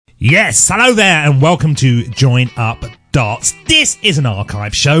Yes, hello there and welcome to Join Up Darts. This is an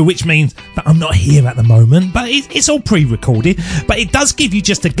archive show, which means that I'm not here at the moment, but it's all pre-recorded. But it does give you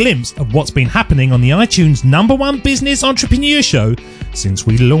just a glimpse of what's been happening on the iTunes #1 business entrepreneur show since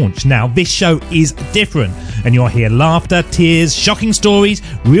we launched. Now, this show is different, and you'll hear laughter, tears, shocking stories,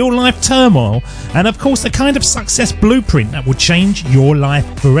 real-life turmoil, and of course the kind of success blueprint that will change your life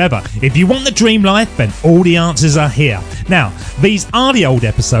forever. If you want the dream life, then all the answers are here. Now, these are the old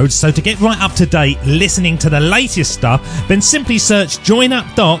episodes, so to get right up to date listening to the latest stuff, then simply search Join Up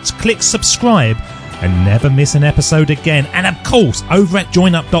Dots, click subscribe, and never miss an episode again. And of course, over at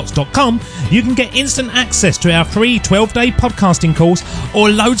joinupdots.com, you can get instant access to our free 12-day podcasting course or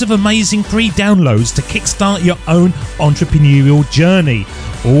loads of amazing free downloads to kickstart your own entrepreneurial journey,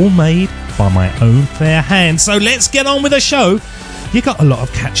 all made by my own fair hand. So let's get on with the show. You got a lot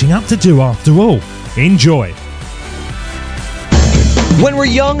of catching up to do after all. Enjoy. When we're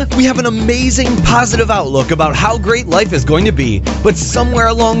young, we have an amazing positive outlook about how great life is going to be, but somewhere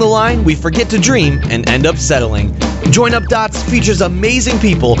along the line, we forget to dream and end up settling. Join Up Dots features amazing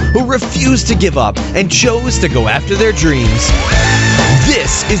people who refuse to give up and chose to go after their dreams.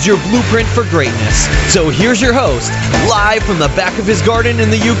 This is your blueprint for greatness. So here's your host, live from the back of his garden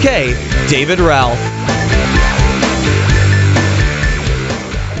in the UK, David Ralph.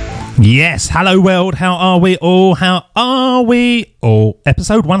 Yes, hello world, how are we all? How are we all?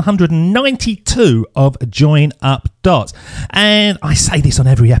 Episode 192 of Join Up Dots. And I say this on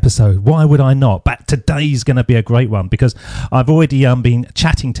every episode, why would I not? But today's going to be a great one because I've already been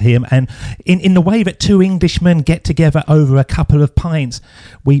chatting to him, and in the way that two Englishmen get together over a couple of pints,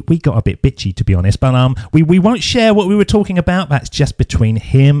 we got a bit bitchy, to be honest, but we won't share what we were talking about. That's just between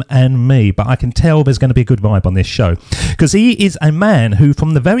him and me, but I can tell there's going to be a good vibe on this show because he is a man who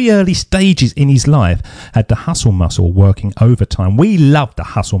from the very early stages in his life had the hustle muscle working overtime. We love the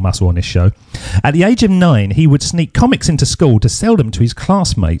hustle muscle on this show. At the age of 9, he would sneak comics into school to sell them to his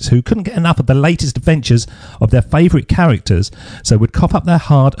classmates who couldn't get enough of the latest adventures of their favourite characters, so would cough up their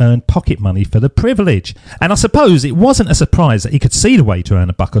hard-earned pocket money for the privilege. And I suppose it wasn't a surprise that he could see the way to earn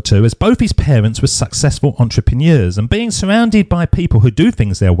a buck or two, as both his parents were successful entrepreneurs, and being surrounded by people who do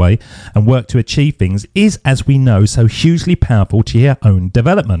things their way and work to achieve things is, as we know, so hugely powerful to your own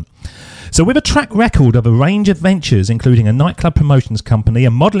development. So with a track record of a range of ventures, including a nightclub promotions company,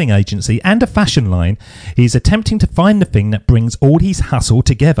 a modelling agency and a fashion line, he is attempting to find the thing that brings all his hustle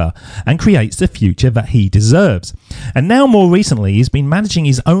together and creates the future that he deserves. And now more recently, he's been managing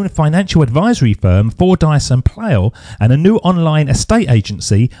his own financial advisory firm, Fordyce and Plale, and a new online estate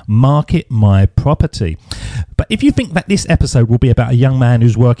agency, Market My Property. But if you think that this episode will be about a young man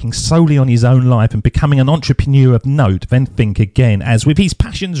who's working solely on his own life and becoming an entrepreneur of note, then think again, as with his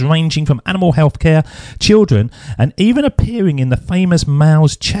passions ranging from animal healthcare, children, and even appearing in the famous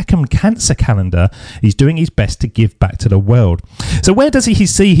Miles Checkham cancer calendar, he's doing his best to give back to the world. So where does he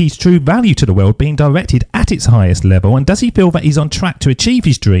see his true value to the world being directed at its highest level, and does he feel that he's on track to achieve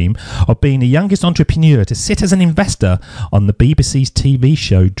his dream of being the youngest entrepreneur to sit as an investor on the BBC's TV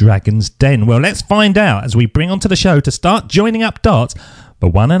show Dragon's Den? Well, let's find out as we bring onto the show to start joining up darts the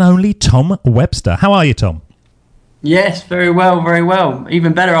one and only Tom Webster. How are you, Tom? Yes, very well, very well.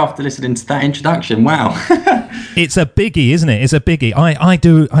 Even better after listening to that introduction. Wow. It's a biggie, isn't it? It's a biggie. I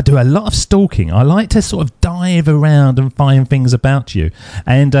do a lot of stalking. I like to sort of dive around and find things about you.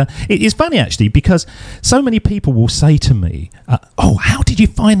 And it's funny, actually, because so many people will say to me, oh, how did you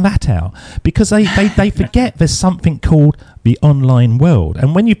find that out? Because they forget there's something called the online world,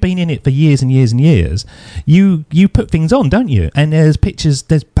 and when you've been in it for years and years and years, you put things on, don't you? And there's pictures,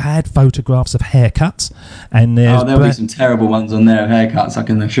 there's bad photographs of haircuts, and there'll be some terrible ones on there of haircuts, I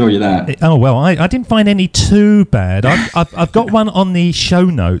can assure you that. Oh well, I didn't find any too bad. I've got one on the show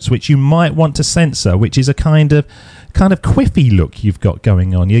notes which you might want to censor, which is a kind of quiffy look you've got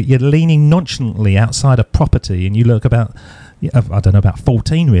going on. You're leaning nonchalantly outside a property, and you look about, I don't know, about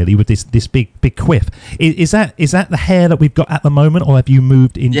 14 really, with this big quiff. Is that the hair that we've got at the moment, or have you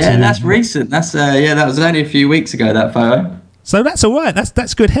moved into? Yeah, that's recent. That's that was only a few weeks ago, that photo. So that's all right.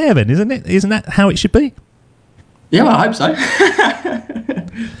 That's good hair then, isn't it? Isn't that how it should be? Yeah, well, I hope so.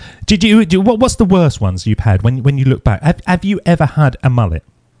 What's the worst ones you've had when you look back? Have you ever had a mullet?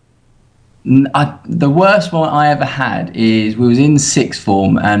 The worst one I ever had is we was in sixth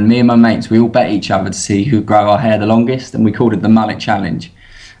form, and me and my mates, we all bet each other to see who grow our hair the longest, and we called it the mullet challenge.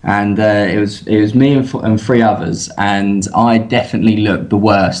 And it was me and three others, and I definitely looked the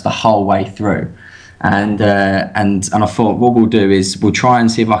worst the whole way through. And I thought what we'll do is we'll try and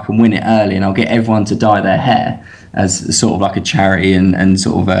see if I can win it early, and I'll get everyone to dye their hair as sort of like a charity, and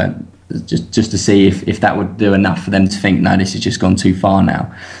sort of just to see if that would do enough for them to think, no, this has just gone too far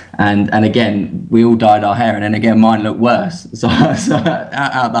now. And again, we all dyed our hair, and then again, mine looked worse. So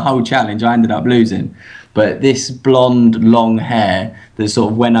out of the whole challenge, I ended up losing. But this blonde, long hair that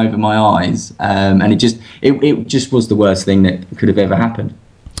sort of went over my eyes, and it just was the worst thing that could have ever happened.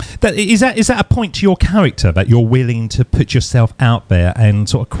 Is that a point to your character, that you're willing to put yourself out there and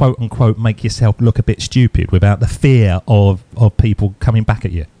sort of quote unquote make yourself look a bit stupid without the fear of people coming back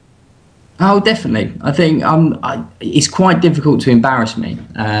at you? Oh, definitely. I think it's quite difficult to embarrass me,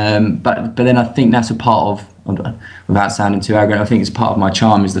 but then I think that's a part of, without sounding too arrogant, I think it's part of my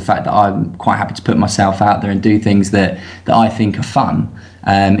charm is the fact that I'm quite happy to put myself out there and do things that I think are fun,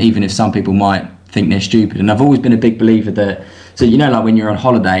 even if some people might think they're stupid. And I've always been a big believer that, so you know, like when you're on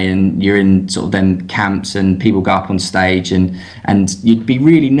holiday and you're in sort of then camps and people go up on stage and you'd be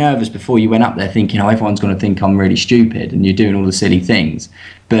really nervous before you went up there thinking, oh, everyone's going to think I'm really stupid and you're doing all the silly things.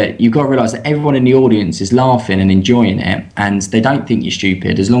 But you've got to realise that everyone in the audience is laughing and enjoying it, and they don't think you're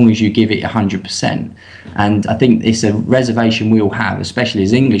stupid as long as you give it 100%. And I think it's a reservation we all have, especially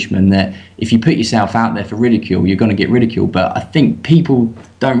as Englishmen, that if you put yourself out there for ridicule, you're going to get ridiculed. But I think people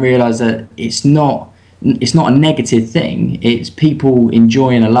don't realise that it's not a negative thing. It's people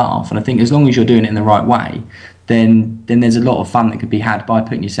enjoying a laugh, and I think as long as you're doing it in the right way, then there's a lot of fun that could be had by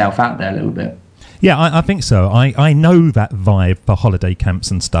putting yourself out there a little bit. Yeah, I think so. I know that vibe for holiday camps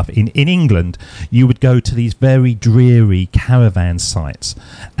and stuff. In England, you would go to these very dreary caravan sites,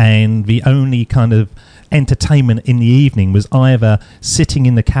 and the only kind of entertainment in the evening was either sitting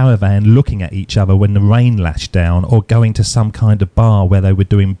in the caravan looking at each other when the rain lashed down, or going to some kind of bar where they were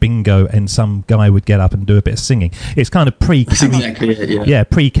doing bingo and some guy would get up and do a bit of singing. It's kind of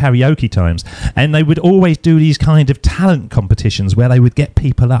pre-karaoke times. And they would always do these kind of talent competitions where they would get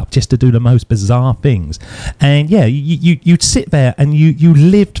people up just to do the most bizarre things. And yeah, you'd sit there and you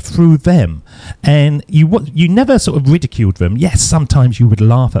lived through them, and you never sort of ridiculed them. Yes, sometimes you would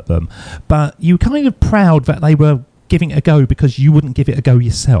laugh at them, but you kind of proud that they were giving it a go because you wouldn't give it a go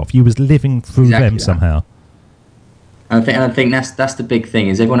yourself. You was living through them somehow. I think that's the big thing,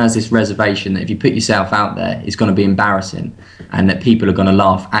 is everyone has this reservation that if you put yourself out there, it's going to be embarrassing, and that people are going to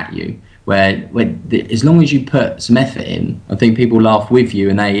laugh at you. Where as long as you put some effort in, I think people laugh with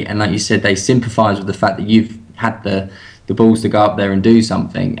you, and like you said, they sympathise with the fact that you've had the balls to go up there and do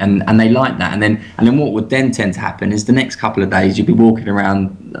something, and they like that. And then what would then tend to happen is the next couple of days you'd be walking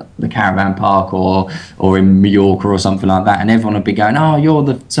around the caravan park or in Mallorca or something like that, and everyone would be going, oh, you're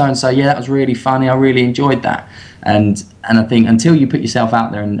the so and so, yeah, that was really funny, I really enjoyed that. And I think until you put yourself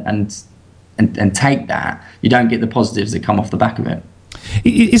out there and take that, you don't get the positives that come off the back of it.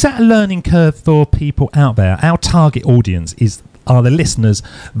 Is that a learning curve for people out there? Our target audience are the listeners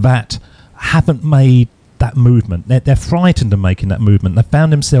that haven't made that movement. They're frightened of making that movement. They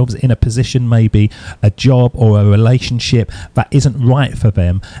found themselves in a position, maybe a job or a relationship that isn't right for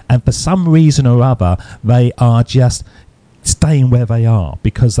them, and for some reason or other they are just staying where they are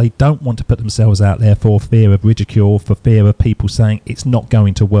because they don't want to put themselves out there for fear of ridicule, for fear of people saying it's not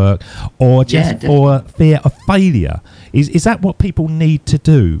going to work, or just for fear of failure. Is that what people need to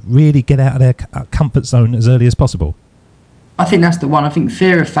do? Really get out of their comfort zone as early as possible? I think that's the one. I think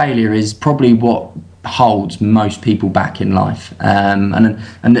fear of failure is probably what holds most people back in life, and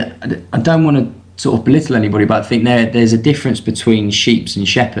I don't want to sort of belittle anybody, but I think there's a difference between sheeps and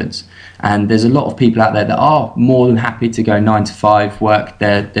shepherds, and there's a lot of people out there that are more than happy to go 9 to 5, work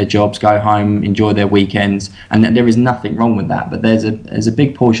their jobs, go home, enjoy their weekends, and there is nothing wrong with that. But there's a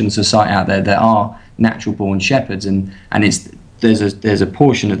big portion of society out there that are natural born shepherds, and there's a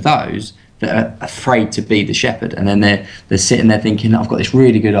portion of those that are afraid to be the shepherd, and then they're sitting there thinking, I've got this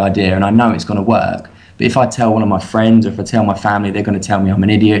really good idea and I know it's going to work, but if I tell one of my friends or if I tell my family, they're going to tell me I'm an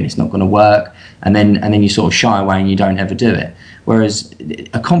idiot and it's not going to work, and then you sort of shy away and you don't ever do it. Whereas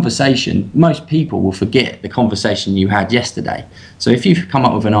a conversation, most people will forget the conversation you had yesterday. So if you've come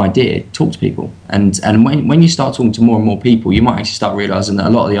up with an idea, talk to people, and when you start talking to more and more people, you might actually start realising that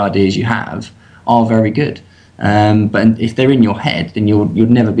a lot of the ideas you have are very good, but if they're in your head, then you'll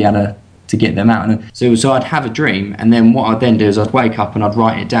never be able to get them out. And so I'd have a dream, and then what I'd then do is I'd wake up and I'd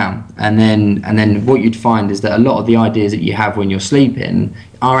write it down, and then what you'd find is that a lot of the ideas that you have when you're sleeping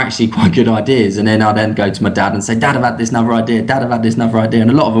are actually quite good ideas. And then I'd then go to my dad and say, Dad, I've had this another idea, Dad, I've had this another idea,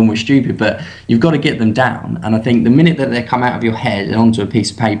 and a lot of them were stupid, but you've got to get them down. And I think the minute that they come out of your head and onto a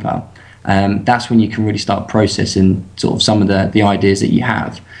piece of paper, that's when you can really start processing sort of some of the ideas that you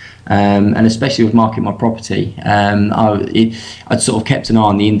have. And especially with marketing my property, I'd sort of kept an eye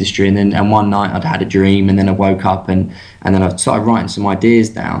on the industry, and one night I'd had a dream, and then I woke up and then I started writing some ideas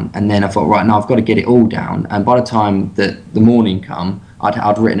down, and then I thought, right, now I've got to get it all down. And by the time that the morning come,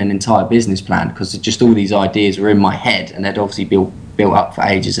 I'd written an entire business plan, because just all these ideas were in my head and they'd obviously built up for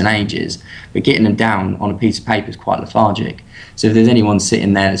ages and ages, but getting them down on a piece of paper is quite lethargic. So if there's anyone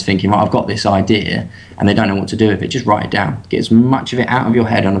sitting there that's thinking, right, I've got this idea and they don't know what to do with it, just write it down. Get as much of it out of your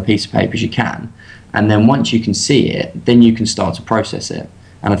head on a piece of paper as you can, and then once you can see it, then you can start to process it.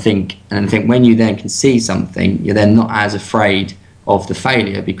 And I think when you then can see something, you're then not as afraid of the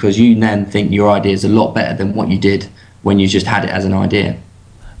failure, because you then think your idea is a lot better than what you did when you just had it as an idea.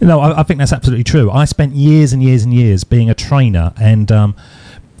 No, I think that's absolutely true. I spent years and years and years being a trainer, and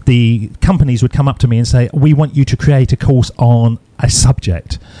the companies would come up to me and say, we want you to create a course on a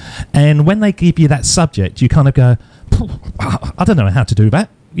subject. And when they give you that subject, you kind of go, I don't know how to do that.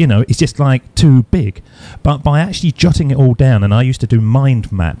 You know, it's just like too big. But by actually jotting it all down, and I used to do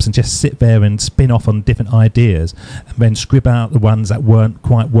mind maps and just sit there and spin off on different ideas and then scribble out the ones that weren't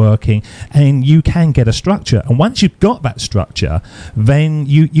quite working, and you can get a structure. And once you've got that structure, then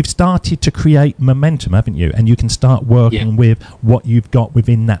you've started to create momentum, haven't you? And you can start working with what you've got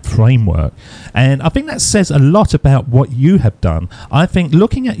within that framework. And I think that says a lot about what you have done. I think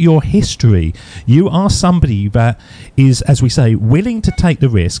looking at your history, you are somebody that is, as we say, willing to take the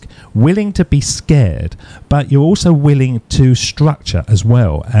risk, willing to be scared, but you're also willing to structure as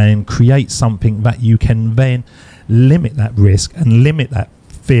well and create something that you can then limit that risk and limit that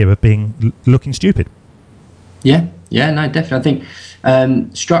fear of being looking stupid. No, definitely. I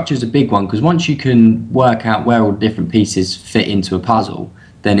think structure is a big one, because once you can work out where all different pieces fit into a puzzle,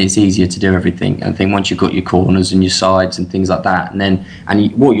 then it's easier to do everything. I think once you've got your corners and your sides and things like that,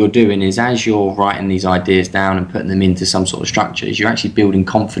 what you're doing is, as you're writing these ideas down and putting them into some sort of structure, is you're actually building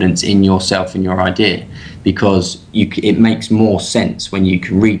confidence in yourself and your idea, because it makes more sense when you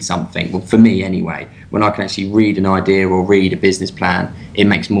can read something. Well, for me anyway, when I can actually read an idea or read a business plan, it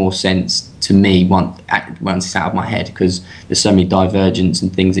makes more sense to me once it's out of my head, because there's so many divergence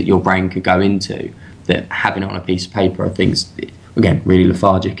and things that your brain could go into that having it on a piece of paper, I think, is, again, really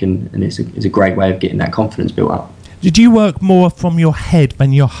lethargic, and it's a great way of getting that confidence built up. Did you work more from your head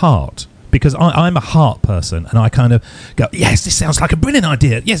than your heart? Because I'm a heart person, and I kind of go, yes, this sounds like a brilliant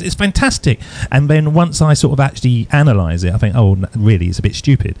idea. Yes, it's fantastic. And then once I sort of actually analyse it, I think, oh, really, it's a bit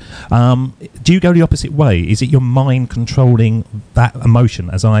stupid. Do you go the opposite way? Is it your mind controlling that emotion,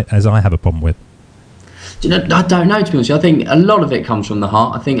 as I have a problem with? I don't know, to be honest. I think a lot of it comes from the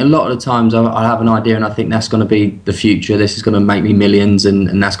heart. I think a lot of the times I have an idea and I think that's going to be the future. This is going to make me millions,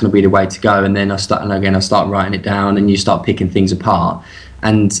 and that's going to be the way to go. And then I start writing it down, and you start picking things apart.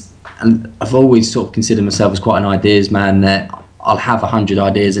 And I've always sort of considered myself as quite an ideas man, that I'll have 100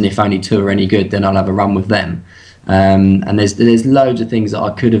 ideas, and if only 2 are any good, then I'll have a run with them. And there's loads of things that I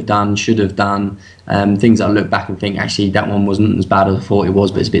could have done, should have done, things that I look back and think, actually, that one wasn't as bad as I thought it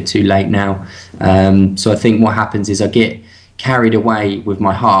was, but it's a bit too late now. So I think what happens is I get carried away with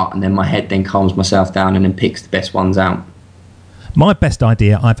my heart, and then my head then calms myself down and then picks the best ones out. My best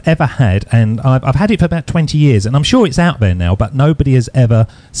idea I've ever had, and I've had it for about 20 years, and I'm sure it's out there now, but nobody has ever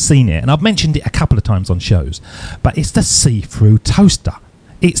seen it. And I've mentioned it a couple of times on shows, but it's the see-through toaster.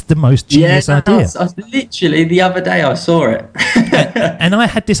 It's the most genius idea. Literally, the other day I saw it. And I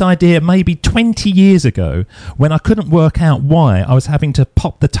had this idea maybe 20 years ago, when I couldn't work out why I was having to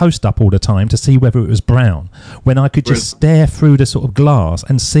pop the toast up all the time to see whether it was brown, when I could just stare through the sort of glass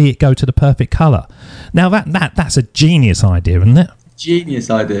and see it go to the perfect colour. Now that's a genius idea, isn't it?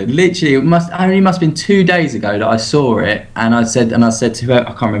 Genius idea. Literally, it must have been 2 days ago that I saw it, and I said to her,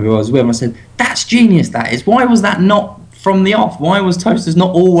 I can't remember who I was with, I said, that's genius, that is. Why was that not from the off? Why was toasters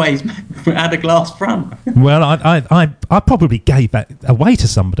not always had a glass front? Well, I probably gave that away to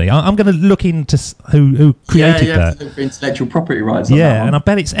somebody. I'm going to look into who created that. To look for intellectual property rights. Yeah, and I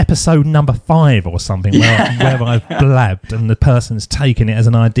bet it's episode number 5 or something where I've blabbed and the person's taken it as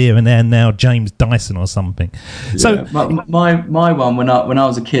an idea, and they're now James Dyson or something. Yeah. So my one, when I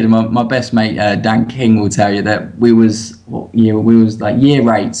was a kid, my best mate Dan King will tell you that we was like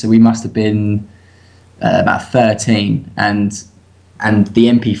year 8, so we must have been about 13, and the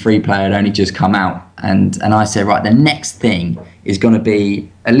MP3 player had only just come out, and I said, right, the next thing is going to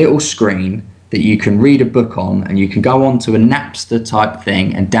be a little screen that you can read a book on, and you can go onto a Napster type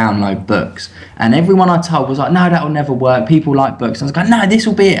thing and download books. And everyone I told was like, no, that will never work, people like books. I was like, no, this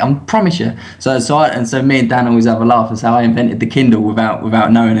will be it, I promise you. So me and Dan always have a laugh, and so I invented the Kindle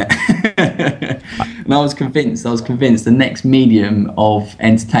without knowing it. And I was convinced the next medium of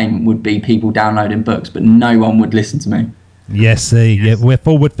entertainment would be people downloading books, but no one would listen to me. Yes, yeah, we're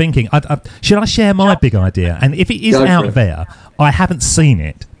forward thinking. Should I share my big idea? And if it is out there, I haven't seen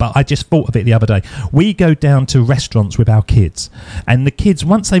it, but I just thought of it the other day. We go down to restaurants with our kids, and the kids,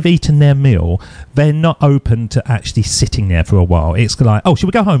 once they've eaten their meal, they're not open to actually sitting there for a while. It's like, oh, should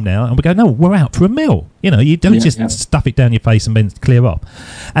we go home now? And we go, no, we're out for a meal. You know, you don't just stuff it down your face and then clear up.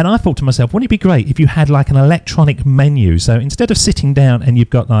 And I thought to myself, wouldn't it be great if you had like an electronic menu? So instead of sitting down and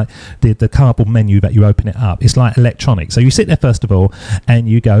you've got like the cardboard menu that you open it up, it's like electronic. So you sit there first of all and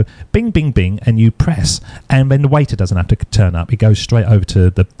you go bing, bing, bing, and you press, and then the waiter doesn't have to turn up. It goes straight over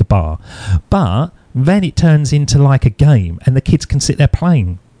to the bar. But then it turns into like a game and the kids can sit there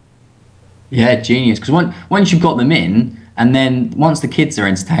playing. Yeah, genius. Because once you've got them in, and then once the kids are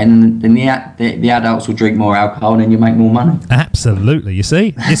entertained, then the adults will drink more alcohol, and then you make more money. Absolutely. You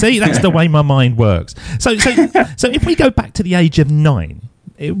see, that's the way my mind works. So if we go back to the age of 9,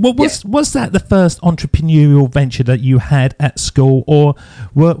 was that the first entrepreneurial venture that you had at school, or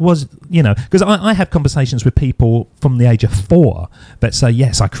was, you know, because I have conversations with people from the age of 4 that say,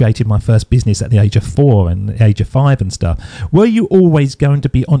 yes, I created my first business at the age of 4 and the age of 5 and stuff. Were you always going to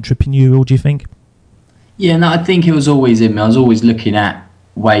be entrepreneurial, do you think? Yeah, no, I think it was always in me. I was always looking at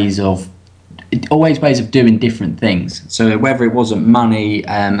ways of doing different things. So whether it wasn't money,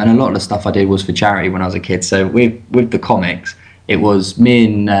 and a lot of the stuff I did was for charity when I was a kid. So with the comics, it was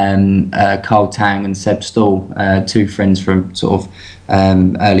me and Carl Tang and Seb Stall, 2 friends from sort of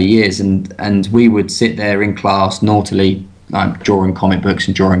early years, and we would sit there in class naughtily drawing comic books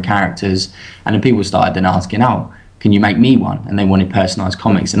and drawing characters, and then people started then asking, oh, can you make me one? And they wanted personalised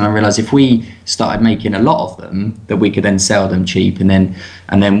comics, and I realised if we started making a lot of them, that we could then sell them cheap, and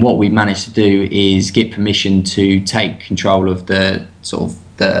then what we managed to do is get permission to take control of the sort of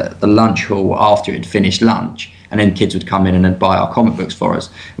the lunch hall after it had finished lunch, and then kids would come in and then buy our comic books for us.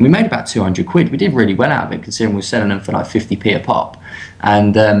 And we made about 200 quid. We did really well out of it, considering we were selling them for like 50p a pop,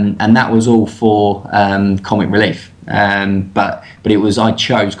 and that was all for Comic Relief. But I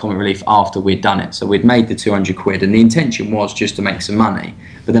chose Comic Relief after we'd done it. So we'd made the 200 quid, and the intention was just to make some money.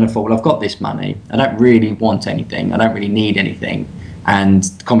 But then I thought, well, I've got this money. I don't really want anything. I don't really need anything. And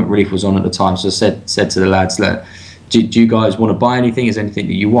Comic Relief was on at the time, so I said to the lads, look, do you guys want to buy anything? Is there anything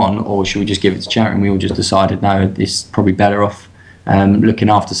that you want, or should we just give it to charity? And we all just decided, no, it's probably better off looking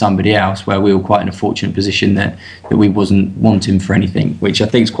after somebody else, where we were quite in a fortunate position that we wasn't wanting for anything, which I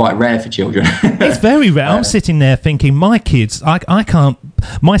think is quite rare for children. It's very rare. I'm sitting there thinking, my kids, I can't.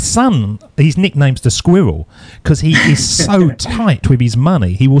 My son, his nickname's the Squirrel, because he is so tight with his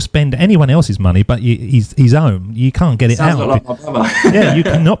money. He will spend anyone else's money, but his own. You can't get it out. Sounds like my brother. Yeah, you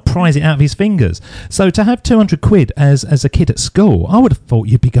cannot prise it out of his fingers. So to have 200 quid as a kid at school, I would have thought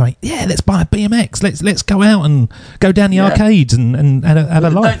you'd be going, yeah, let's buy a BMX. Let's go out and go down the arcades and have a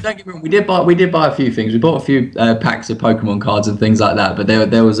life. Don't get me wrong. We did buy a few things. We bought a few packs of Pokemon cards and things like that. But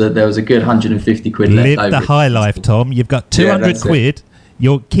there was a good 150 quid left over. Live the high life, Tom. You've got 200 quid.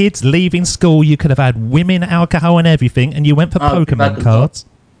 Your kids leaving school, you could have had women, alcohol and everything, and you went for Pokemon cards.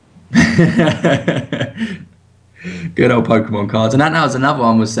 Good old Pokemon cards. And that was another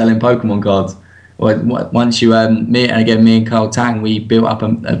one, was selling Pokemon cards. Once you, me and Carl Tang, we built up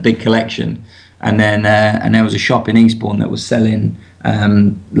a big collection. And then and there was a shop in Eastbourne that was selling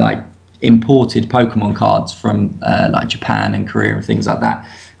like imported Pokemon cards from like Japan and Korea and things like that.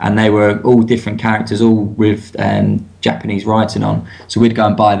 And they were all different characters, all with Japanese writing on. So we'd go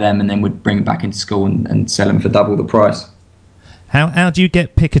and buy them, and then we'd bring it back into school and sell them for double the price. How do you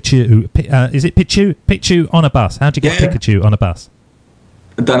get Pikachu? Is it Pichu? Pichu on a bus. How do you get Pikachu on a bus?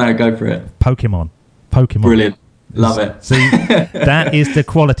 I don't know. Go for it. Pokemon. Brilliant. Love it. See, that is the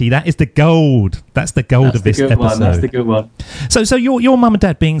quality. That is the gold. That's the gold of this episode. That's the good one. So your mum and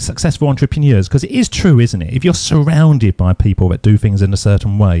dad being successful entrepreneurs, because it is true, isn't it? If you're surrounded by people that do things in a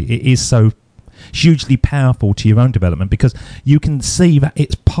certain way, it is so hugely powerful to your own development, because you can see that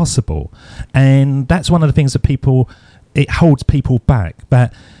it's possible. And that's one of the things that it holds people back,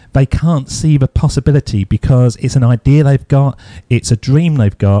 that they can't see the possibility because it's an idea they've got, it's a dream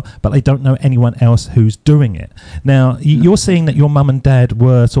they've got, but they don't know anyone else who's doing it. Now, you're seeing that your mum and dad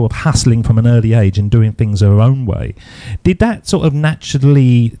were sort of hustling from an early age and doing things their own way. Did that sort of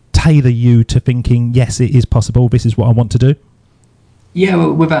naturally tailor you to thinking, yes, it is possible, this is what I want to do? Yeah,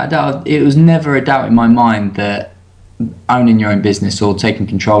 well, without a doubt. It was never a doubt in my mind that owning your own business or taking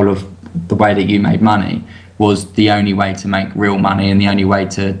control of the way that you made money was the only way to make real money and the only way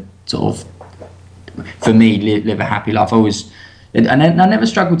to sort of, for me, live a happy life. I never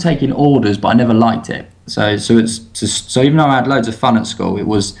struggled taking orders, but I never liked it. So even though I had loads of fun at school, it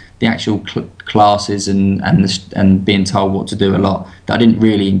was the actual classes and being told what to do a lot that I didn't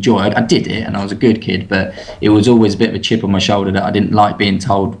really enjoy. I did it, and I was a good kid, but it was always a bit of a chip on my shoulder that I didn't like being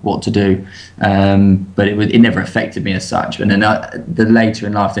told what to do. But it never affected me as such. And then the later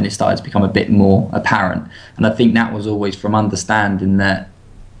in life, then it started to become a bit more apparent. And I think that was always from understanding that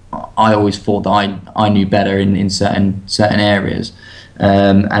I always thought that I knew better in certain areas,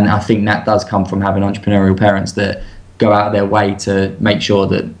 and I think that does come from having entrepreneurial parents that go out of their way to make sure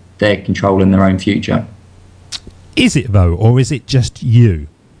that they're controlling their own future. Is it though, or is it just you?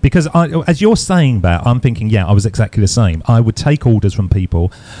 Because as you're saying that, I'm thinking, yeah, I was exactly the same. I would take orders from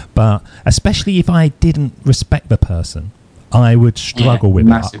people, but especially if I didn't respect the person, I would struggle with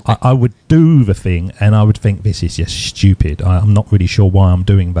it. I would do the thing and I would think, this is just stupid. I'm not really sure why I'm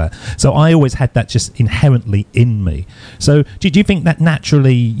doing that. So I always had that just inherently in me. So did you think that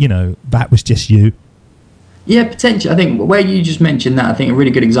naturally, that was just you? Yeah, potentially. I think where you just mentioned that, I think a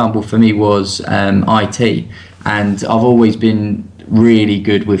really good example for me was IT. And I've always been really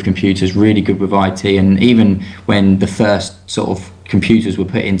good with computers, really good with IT. And even when the first sort of computers were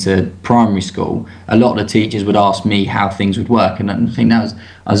put into primary school, a lot of the teachers would ask me how things would work. And I think I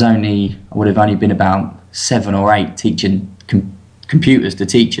would have only been about 7 or 8 teaching computers to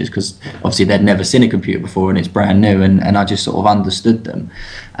teachers, because obviously they'd never seen a computer before and it's brand new, and I just sort of understood them.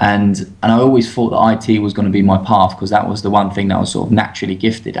 And I always thought that IT was going to be my path, because that was the one thing that I was sort of naturally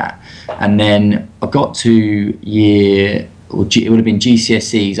gifted at. And then I got to it would have been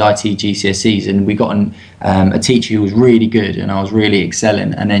GCSEs, IT GCSEs, and we got a teacher who was really good and I was really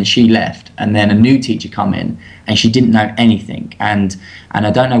excelling, and then she left, and then a new teacher come in and she didn't know anything, and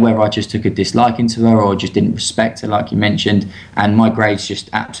I don't know whether I just took a disliking to her or just didn't respect her, like you mentioned, and my grades just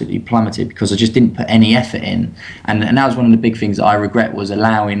absolutely plummeted because I just didn't put any effort in, and that was one of the big things that I regret, was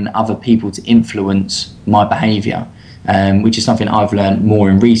allowing other people to influence my behaviour. Which is something I've learned more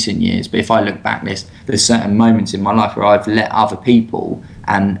in recent years. But if I look back, there's certain moments in my life where I've let other people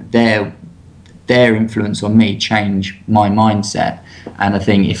and their influence on me change my mindset. And I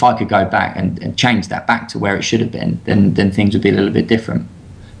think if I could go back and change that back to where it should have been, then things would be a little bit different.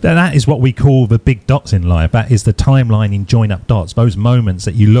 That is what we call the big dots in life. That is the timeline in Join Up Dots. Those moments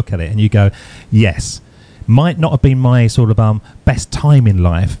that you look at it and you go, yes, might not have been my sort of best time in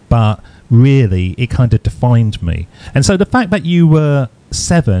life, but really it kind of defined me. And so the fact that you were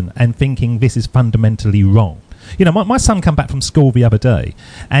 7 and thinking this is fundamentally wrong, my son came back from school the other day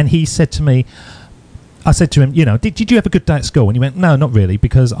and he said to me, I said to him, did you have a good day at school? And he went, no, not really,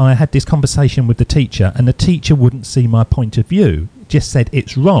 because I had this conversation with the teacher and the teacher wouldn't see my point of view, just said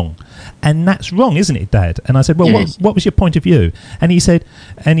it's wrong. And that's wrong, isn't it, Dad? And I said, well, what was your point of view? And he said,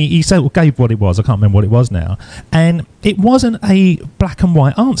 he gave what it was. I can't remember what it was now. And it wasn't a black and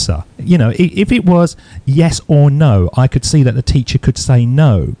white answer. If it was yes or no, I could see that the teacher could say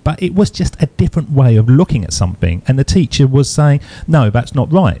no, but it was just a different way of looking at something. And the teacher was saying, no, that's not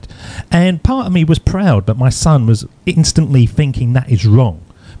right. And part of me was proud that my son was instantly thinking that is wrong,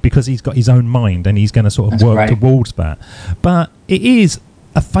 because he's got his own mind and he's going to sort of work towards that. But it is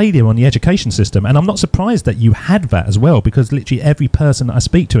a failure on the education system, and I'm not surprised that you had that as well, because literally every person that I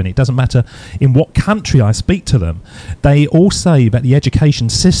speak to, and it doesn't matter in what country I speak to them, they all say that the education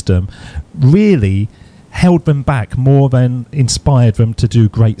system really held them back more than inspired them to do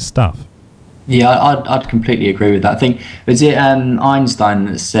great stuff. Yeah, I'd completely agree with that. I think, was it Einstein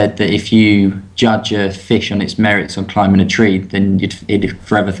that said that if you judge a fish on its merits on climbing a tree, then you'd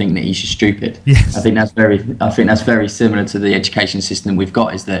forever think that he's stupid. Yes. I think that's very similar to the education system we've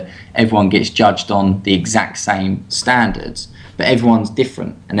got, is that everyone gets judged on the exact same standards, but everyone's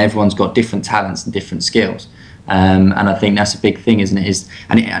different and everyone's got different talents and different skills. And I think that's a big thing, isn't it?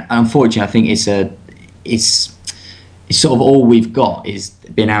 Unfortunately, I think it's sort of all we've got is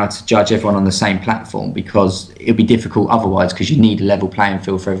being able to judge everyone on the same platform, because it'd be difficult otherwise, because you need a level playing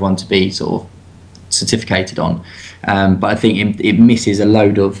field for everyone to be sort of certificated on. But I think it misses a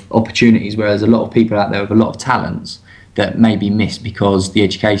load of opportunities, whereas a lot of people out there with a lot of talents that may be missed because the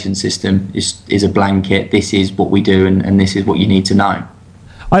education system is a blanket. This is what we do and this is what you need to know.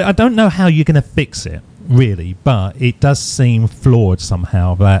 I don't know how you're going to fix it, really, but it does seem flawed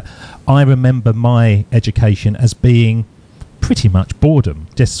somehow. That I remember my education as being pretty much boredom,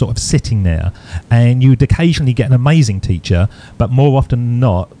 just sort of sitting there, and you'd occasionally get an amazing teacher, but more often than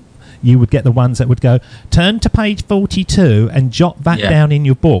not you would get the ones that would go, turn to page 42 and jot that down in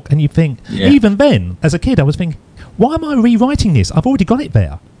your book. And you think, even then as a kid I was thinking, why am I rewriting this? I've already got it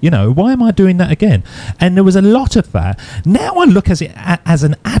there. Why am I doing that again? And there was a lot of that. Now I look at it as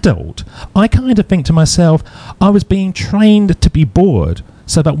an adult, I kind of think to myself, I was being trained to be bored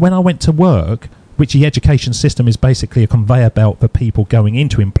so that when I went to work, which the education system is basically a conveyor belt for people going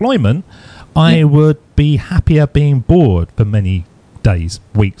into employment, I would be happier being bored for many days,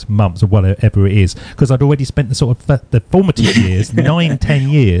 weeks, months, or whatever it is, because I'd already spent the sort of the formative years,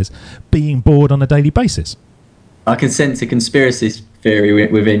 9-10 years, being bored on a daily basis. I can sense a conspiracy theory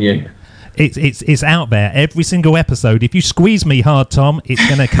within you. It's out there every single episode. If you squeeze me hard, Tom, it's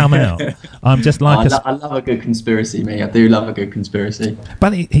going to come out. I'm just like I love a good conspiracy, me. I do love a good conspiracy.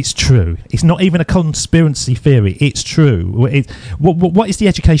 But it's true. It's not even a conspiracy theory. It's true. What is the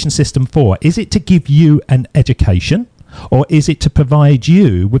education system for? Is it to give you an education, or is it to provide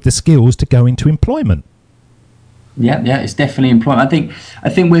you with the skills to go into employment? Yeah, it's definitely employment. I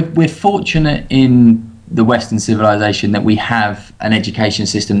think we're fortunate in the Western civilization that we have an education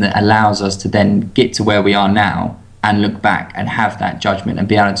system that allows us to then get to where we are now and look back and have that judgment and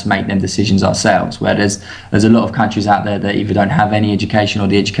be able to make them decisions ourselves. Whereas there's a lot of countries out there that either don't have any education, or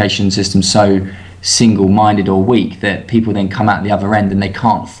the education system so single-minded or weak that people then come out the other end and they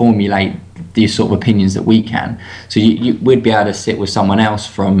can't formulate these sort of opinions that we can. So you would be able to sit with someone else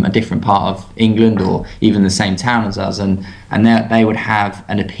from a different part of England or even the same town as us, and they would have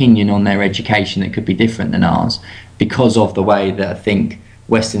an opinion on their education that could be different than ours, because of the way that I think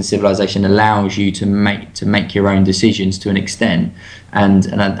Western civilization allows you to make your own decisions to an extent, and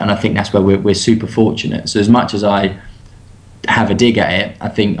I think that's where we're super fortunate. So as much as I have a dig at it, I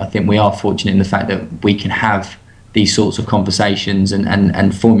think we are fortunate in the fact that we can have these sorts of conversations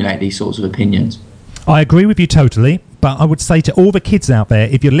and formulate these sorts of opinions. I agree with you totally, but I would say to all the kids out there,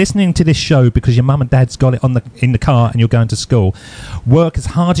 if you're listening to this show because your mum and dad's got it in the car and you're going to school, work as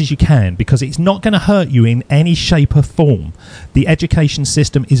hard as you can, because it's not going to hurt you in any shape or form. The education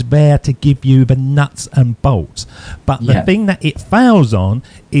system is there to give you the nuts and bolts, but the thing that it fails on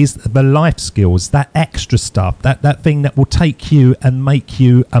is the life skills, that extra stuff, that thing that will take you and make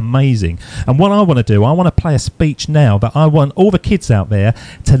you amazing. And what I want to do, I want to play a speech now that I want all the kids out there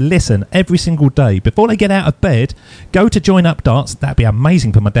to listen every single day before they get out of bed. Go to Join Up Darts. That'd be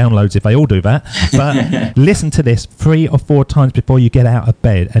amazing for my downloads if they all do that. But listen to this 3 or 4 times before you get out of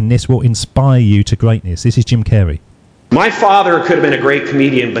bed, and this will inspire you to greatness. This is Jim Carrey. My father could have been a great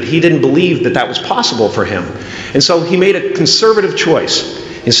comedian, but he didn't believe that was possible for him. And so he made a conservative choice.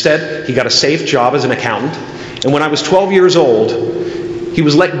 Instead, he got a safe job as an accountant. And when I was 12 years old, he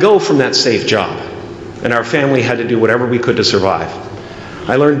was let go from that safe job. And our family had to do whatever we could to survive.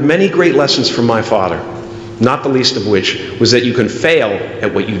 I learned many great lessons from my father, not the least of which was that you can fail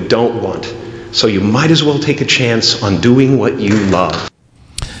at what you don't want. So you might as well take a chance on doing what you love.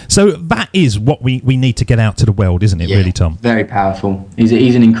 So that is what we need to get out to the world, isn't it, really, Tom? Very powerful. He's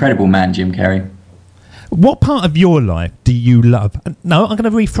an incredible man, Jim Carrey. What part of your life do you love? No, I'm going to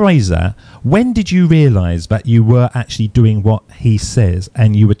rephrase that. When did you realise that you were actually doing what he says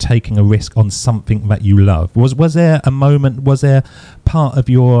and you were taking a risk on something that you love? Was there a moment, was there part of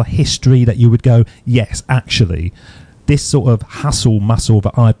your history that you would go, yes, actually, this sort of hustle muscle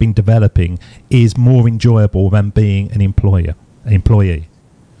that I've been developing is more enjoyable than being an employee?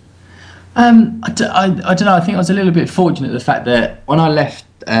 I don't know. I think I was a little bit fortunate the fact that when I left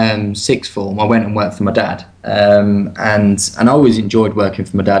sixth form, I went and worked for my dad, and I always enjoyed working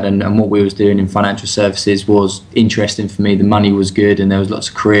for my dad, and what we was doing in financial services was interesting for me. The money was good, and there was lots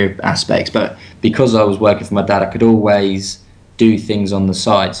of career aspects. But because I was working for my dad, I could always do things on the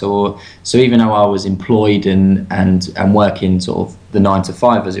side. So even though I was employed and working sort of the 9 to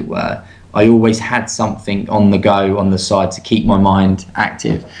 5, as it were, I always had something on the go on the side to keep my mind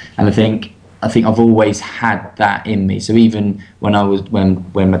active. And I think I've always had that in me. So even when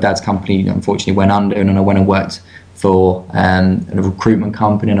my dad's company unfortunately went under, and I went and worked for a recruitment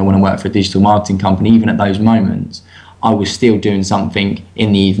company, and I went and worked for a digital marketing company, even at those moments, I was still doing something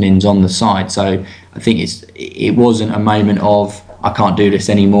in the evenings on the side. So I think it wasn't a moment of, I can't do this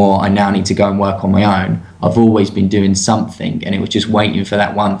anymore, I now need to go and work on my own. I've always been doing something, and it was just waiting for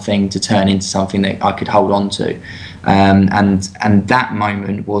that one thing to turn into something that I could hold on to. And that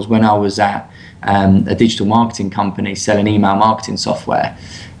moment was when I was at a digital marketing company selling email marketing software,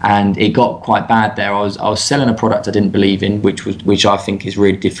 and it got quite bad there. I was selling a product I didn't believe in, which I think is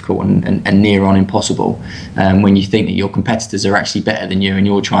really difficult and near on impossible, when you think that your competitors are actually better than you and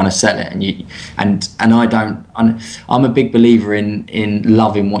you're trying to sell it, I'm a big believer in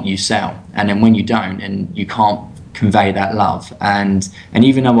loving what you sell, and then when you don't and you can't convey that love, and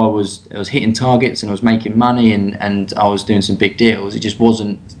even though I was hitting targets and I was making money and I was doing some big deals, it just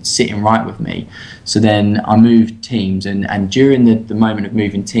wasn't sitting right with me. So then I moved teams, and during the moment of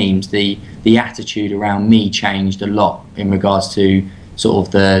moving teams, the attitude around me changed a lot in regards to sort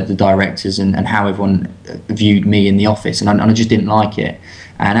of the directors and how everyone viewed me in the office, and I just didn't like it.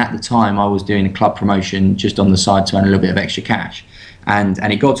 And at the time I was doing a club promotion just on the side to earn a little bit of extra cash. And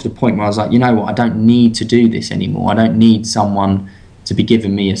it got to the point where I was like, you know what, I don't need to do this anymore. I don't need someone to be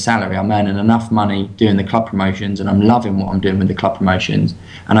giving me a salary. I'm earning enough money doing the club promotions, and I'm loving what I'm doing with the club promotions.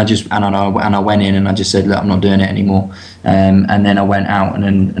 And I went in and I just said, look, I'm not doing it anymore. And then I went out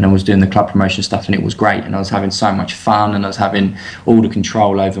and I was doing the club promotion stuff, and it was great. And I was having so much fun, and I was having all the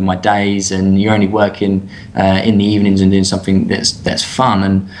control over my days. And you're only working in the evenings and doing something that's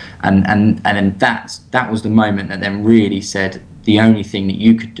fun. And then that was the moment that then really said, the only thing that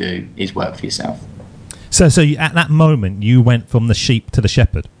you could do is work for yourself. So at that moment, you went from the sheep to the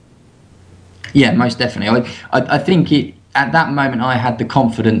shepherd. Yeah, most definitely. I think at that moment I had the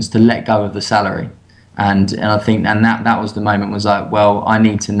confidence to let go of the salary, and I think that was the moment, was like, well, I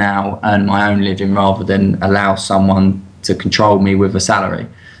need to now earn my own living rather than allow someone to control me with a salary.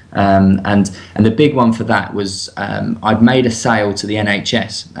 And the big one for that was I'd made a sale to the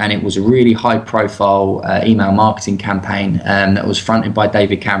NHS, and it was a really high profile email marketing campaign that was fronted by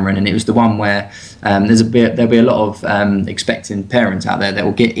David Cameron, and it was the one where there'll be a lot of expecting parents out there that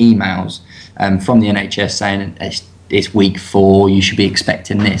will get emails from the NHS saying it's week 4, you should be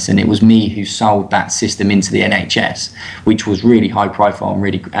expecting this, and it was me who sold that system into the NHS, which was really high profile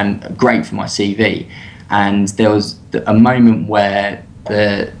and great for my CV. And there was a moment where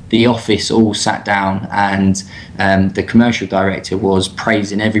the office all sat down, and the commercial director was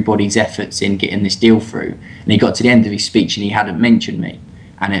praising everybody's efforts in getting this deal through, and he got to the end of his speech and he hadn't mentioned me.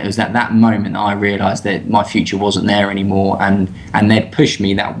 And it was at that moment that I realised that my future wasn't there anymore, and they'd pushed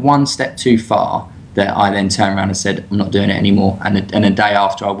me that one step too far, that I then turned around and said, I'm not doing it anymore. And a day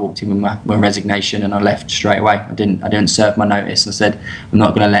after, I walked in with my resignation, and I left straight away. I didn't serve my notice. I said, I'm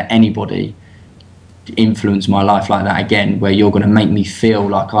not going to let anybody influence my life like that again, where you're going to make me feel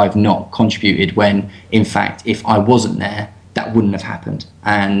like I've not contributed, when in fact, if I wasn't there, that wouldn't have happened.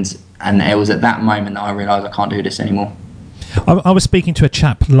 And it was at that moment that I realised I can't do this anymore. I was speaking to a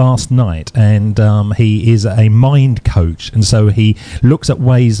chap last night, and he is a mind coach, and so he looks at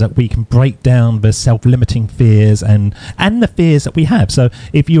ways that we can break down the self-limiting fears and the fears that we have. So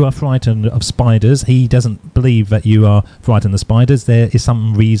if you are frightened of spiders, he doesn't believe that you are frightened of spiders. There is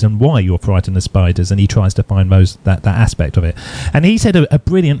some reason why you're frightened of spiders, and he tries to find that aspect of it. And he said a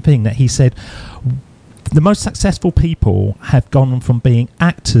brilliant thing, that he said, the most successful people have gone from being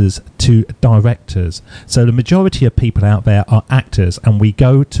actors to directors. So the majority of people out there are actors, and we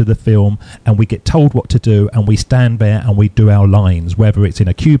go to the film and we get told what to do, and we stand there and we do our lines, whether it's in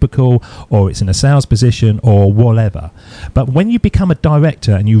a cubicle or it's in a sales position or whatever. But when you become a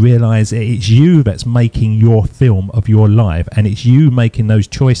director and you realise it's you that's making your film of your life, and it's you making those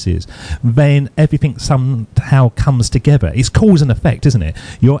choices, then everything somehow comes together. It's cause and effect, isn't it?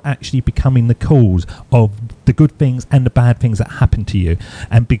 You're actually becoming the cause of the good things and the bad things that happen to you.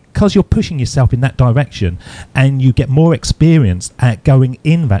 And because you're pushing yourself in that direction, and you get more experience at going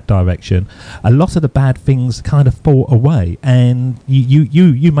in that direction, a lot of the bad things kind of fall away, and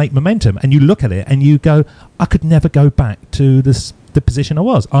you make momentum, and you look at it and you go, I could never go back to the position I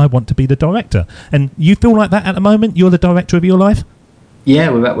was. I want to be the director. And you feel like that at the moment? You're the director of your life? Yeah,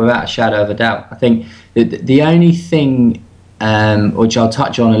 without a shadow of a doubt. I think the only thing which I'll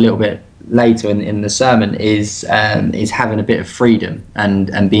touch on a little bit later in the sermon is having a bit of freedom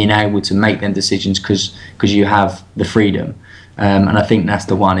and being able to make them decisions because you have the freedom. And I think that's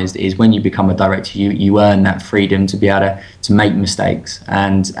the one, is when you become a director, you earn that freedom to be able to make mistakes.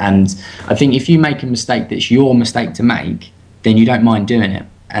 And I think if you make a mistake that's your mistake to make, then you don't mind doing it.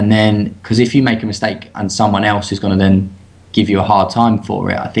 And then, because if you make a mistake and someone else is going to then give you a hard time for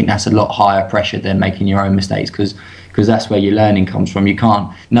it, I think that's a lot higher pressure than making your own mistakes, because that's where your learning comes from.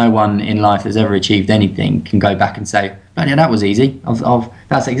 No one in life that's ever achieved anything can go back and say, "Oh yeah, that was easy.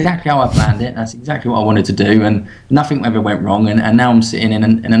 That's exactly how I planned it. That's exactly what I wanted to do, and nothing ever went wrong. And now I'm sitting in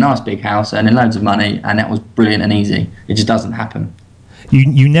a nice big house earning loads of money, and that was brilliant and easy." It just doesn't happen.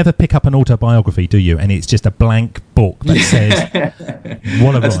 You never pick up an autobiography, do you? And it's just a blank book that says,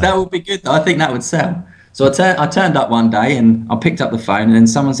 "What a ride." That would be good. I think that would sell. So I turned up one day and I picked up the phone, and then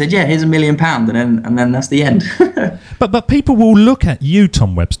someone said, "Yeah, here's £1 million," and then that's the end. But people will look at you,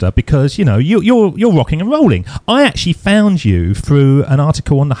 Tom Webster, because you're rocking and rolling. I actually found you through an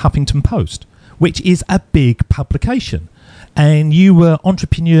article on the Huffington Post, which is a big publication. And you were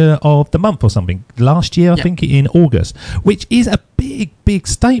Entrepreneur of the Month or something last year, I think, in August, which is a big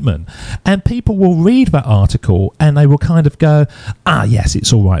statement. And people will read that article and they will kind of go, yes,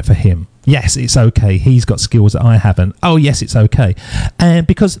 it's all right for him. Yes, it's okay. He's got skills that I haven't. Oh, yes, it's okay. And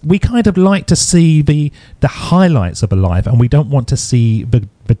because we kind of like to see the highlights of a life, and we don't want to see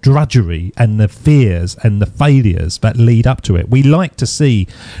the drudgery and the fears and the failures that lead up to it. We like to see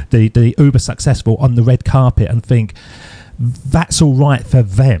the uber successful on the red carpet and think, that's all right for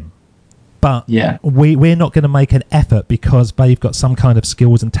them. But Yeah. we're not going to make an effort because they've got some kind of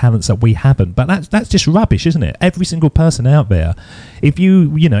skills and talents that we haven't. But that's just rubbish, isn't it? Every single person out there, it's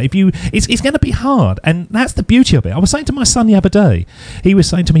going to be hard, and that's the beauty of it. I was saying to my son the other day, he was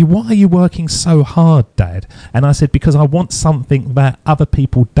saying to me, "Why are you working so hard, Dad?" And I said, "Because I want something that other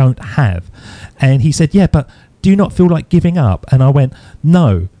people don't have." And he said, "Yeah, but do you not feel like giving up?" And I went,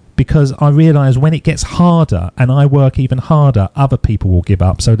 "No. Because I realise when it gets harder and I work even harder, other people will give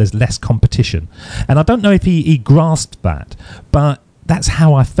up, so there's less competition." And I don't know if he grasped that, but that's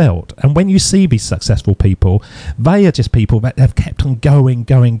how I felt. And when you see these successful people, they are just people that have kept on going.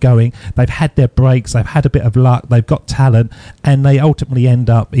 They've had their breaks, they've had a bit of luck, they've got talent, and they ultimately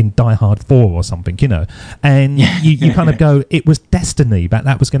end up in Die Hard 4 or something, And you kind of go, it was destiny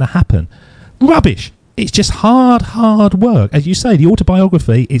that was going to happen. Rubbish. It's just hard work. As you say, the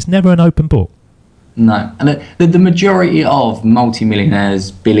autobiography is never an open book. No. And the majority of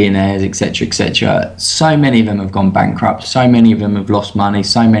multimillionaires, billionaires, etc., so many of them have gone bankrupt, so many of them have lost money,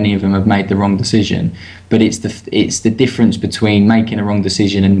 so many of them have made the wrong decision. But it's the difference between making a wrong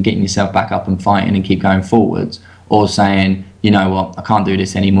decision and getting yourself back up and fighting and keep going forwards, or saying, you know what, I can't do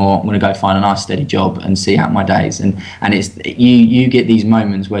this anymore, I'm going to go find a nice steady job and see out my days. And it's you get these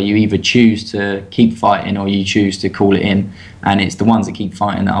moments where you either choose to keep fighting or you choose to call it in, and it's the ones that keep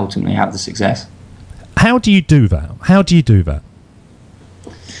fighting that ultimately have the success. How do you do that? I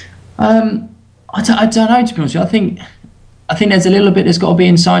don't know, to be honest with you. I think there's a little bit that's got to be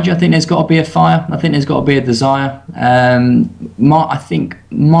inside you. I think there's got to be a fire. I think there's got to be a desire. I think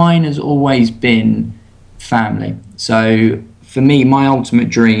mine has always been family. So for me, my ultimate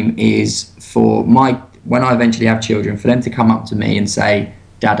dream is when I eventually have children, for them to come up to me and say,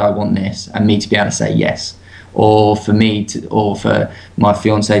 "Dad, I want this," and me to be able to say yes. Or for my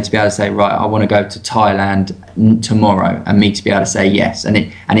fiance to be able to say, "Right, I want to go to Thailand tomorrow," and me to be able to say yes, and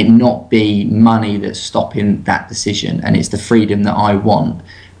it not be money that's stopping that decision, and it's the freedom that I want,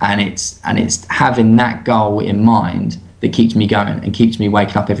 and it's having that goal in mind that keeps me going and keeps me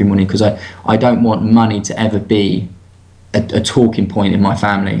waking up every morning, because I don't want money to ever be a talking point in my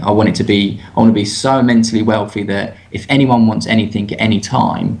family. I want to be so mentally wealthy that if anyone wants anything at any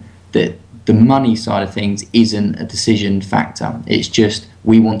time, that the money side of things isn't a decision factor. It's just,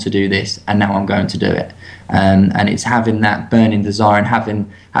 we want to do this and now I'm going to do it. And it's having that burning desire and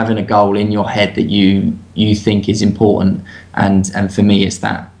having a goal in your head that you think is important. And for me, it's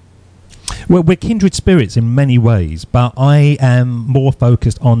that. Well, we're kindred spirits in many ways, but I am more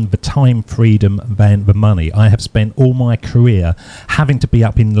focused on the time freedom than the money. I have spent all my career having to be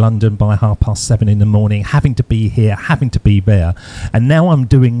up in London by 7:30 in the morning, having to be here, having to be there. And now I'm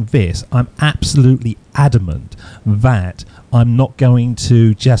doing this. I'm absolutely adamant that I'm not going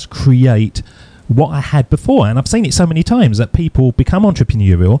to just create what I had before. And I've seen it so many times that people become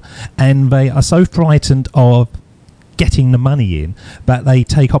entrepreneurial and they are so frightened of getting the money in that they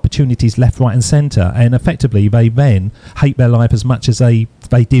take opportunities left, right and centre, and effectively they then hate their life as much as they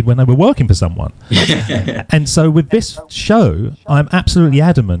did when they were working for someone. And so with this show, I'm absolutely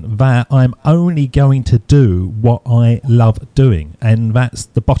adamant that I'm only going to do what I love doing, and that's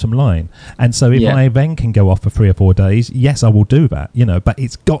the bottom line. And so if I then can go off for 3 or 4 days, yes, I will do that, but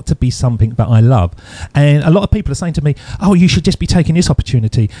it's got to be something that I love. And a lot of people are saying to me, "Oh, you should just be taking this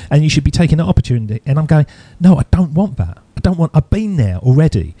opportunity and you should be taking that opportunity," and I'm going, no, I don't want that. I've been there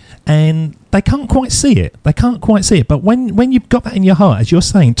already, and they can't quite see it. But when you've got that in your heart, as you're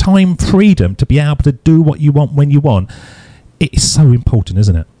saying, time freedom to be able to do what you want when you want, it is so important,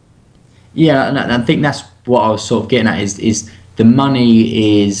 isn't it? Yeah, and I think that's what I was sort of getting at is the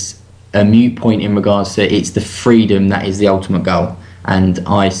money is a moot point in regards to it's the freedom that is the ultimate goal, and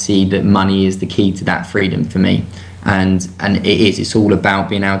I see that money is the key to that freedom for me. And it's all about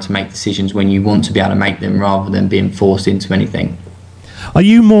being able to make decisions when you want to be able to make them, rather than being forced into anything. Are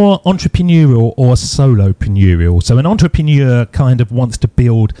you more entrepreneurial or solopreneurial? So an entrepreneur kind of wants to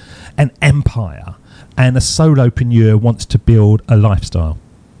build an empire, and a solopreneur wants to build a lifestyle.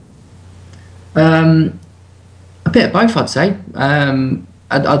 A bit of both, I'd say.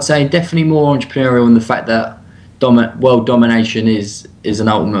 I'd say definitely more entrepreneurial in the fact that world domination is an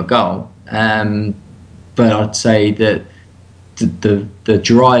ultimate goal. But I'd say that the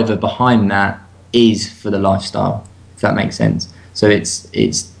driver behind that is for the lifestyle, if that makes sense. So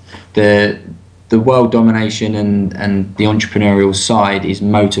it's the world domination and the entrepreneurial side is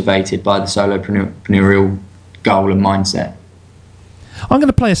motivated by the solopreneur goal and mindset. I'm going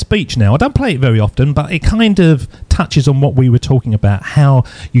to play a speech now. I don't play it very often, but it kind of touches on what we were talking about, how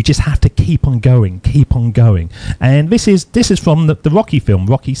you just have to keep on going. And this is from the Rocky film,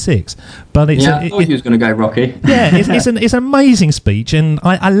 Rocky 6. But it's I thought you was going to go Rocky. Yeah, it's an amazing speech, and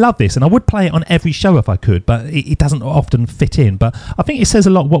I love this, and I would play it on every show if I could, but it doesn't often fit in. But I think it says a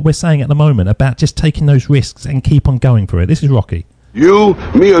lot what we're saying at the moment about just taking those risks and keep on going for it. This is Rocky. You,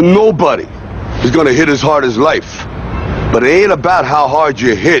 me, or nobody is going to hit as hard as life. But it ain't about how hard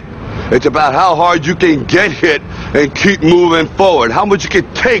you hit. It's about how hard you can get hit and keep moving forward. How much you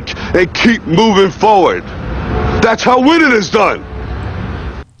can take and keep moving forward. That's how winning is done.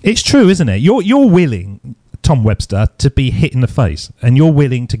 It's true, isn't it? You're willing, Tom Webster, to be hit in the face, and you're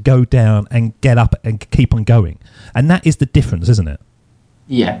willing to go down and get up and keep on going. And that is the difference, isn't it?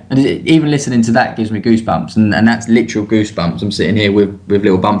 Yeah, and even listening to that gives me goosebumps, and that's literal goosebumps. I'm sitting here with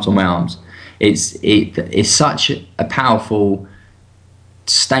little bumps on my arms. It's such a powerful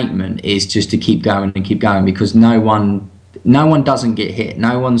statement, is just to keep going and keep going, because no one doesn't get hit.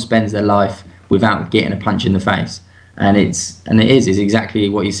 No one spends their life without getting a punch in the face. And it is exactly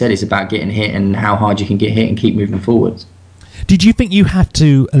what you said. It's about getting hit and how hard you can get hit and keep moving forwards. Did you think you had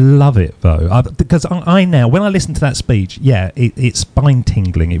to love it, though? Because I now, when I listen to that speech, it's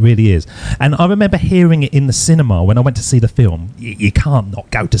spine-tingling. It really is. And I remember hearing it in the cinema when I went to see the film. You can't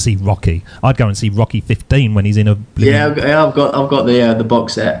not go to see Rocky. I'd go and see Rocky 15 when he's in a... I've got the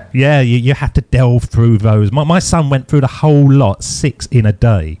box set. Yeah, you have to delve through those. My son went through the whole lot, 6 in a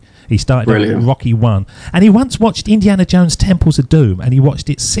day. He started at Rocky 1. And he once watched Indiana Jones Temples of Doom, and he watched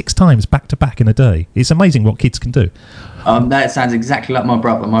it 6 times back to back in a day. It's amazing what kids can do. That sounds exactly like my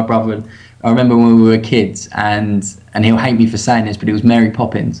brother. My brother, I remember when we were kids, and he'll hate me for saying this, but it was Mary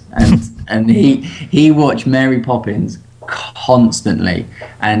Poppins. And he watched Mary Poppins constantly,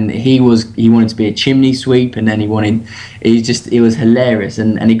 and he wanted to be a chimney sweep, and then it was hilarious,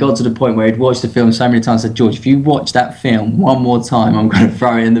 and he got to the point where he'd watched the film so many times, said, George, if you watch that film one more time, I'm going to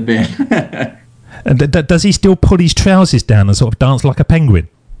throw it in the bin. And does he still pull his trousers down and sort of dance like a penguin?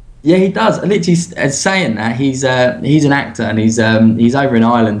 Yeah, he does. Literally, saying that, he's an actor, and he's over in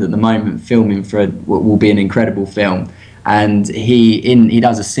Ireland at the moment filming for what will be an incredible film. And he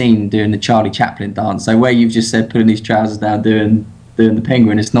does a scene doing the Charlie Chaplin dance. So where you've just said putting his trousers down, doing the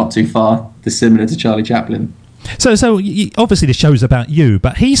penguin, it's not too far dissimilar to Charlie Chaplin. So obviously the show's about you,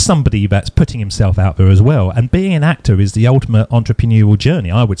 but he's somebody that's putting himself out there as well. And being an actor is the ultimate entrepreneurial journey.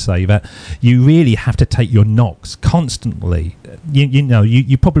 I would say that you really have to take your knocks constantly.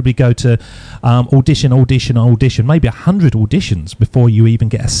 You probably go to audition, maybe 100 auditions before you even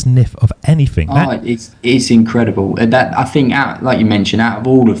get a sniff of anything. It's incredible. That, I think, like you mentioned, out of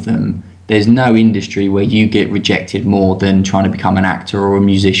all of them, there's no industry where you get rejected more than trying to become an actor or a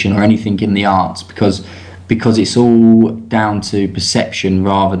musician or anything in the arts, because it's all down to perception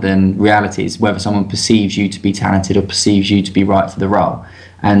rather than reality. It's whether someone perceives you to be talented or perceives you to be right for the role.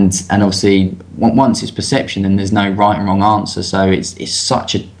 And obviously, once it's perception, then there's no right and wrong answer. So it's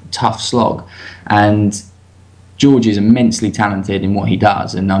such a tough slog. And George is immensely talented in what he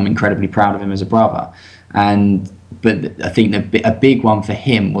does, and I'm incredibly proud of him as a brother. But I think a big one for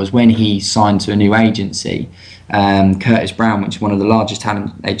him was when he signed to a new agency, Curtis Brown, which is one of the largest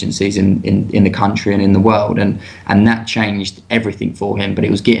talent agencies in the country and in the world, and that changed everything for him. But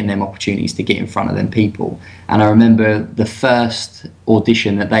it was getting them opportunities to get in front of them people. And I remember the first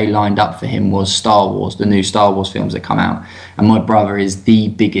audition that they lined up for him was Star Wars, the new Star Wars films that come out. And my brother is the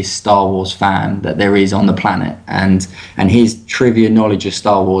biggest Star Wars fan that there is on the planet, and his trivia knowledge of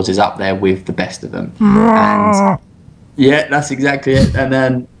Star Wars is up there with the best of them. And yeah, that's exactly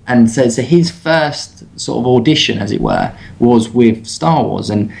it. And so his first sort of audition, as it were, was with Star Wars,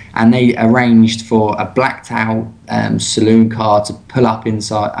 and they arranged for a blacked out saloon car to pull up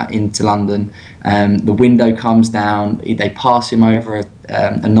into London. The window comes down, they pass him over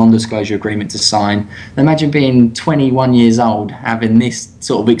a non-disclosure agreement to sign. Imagine being 21 years old, having this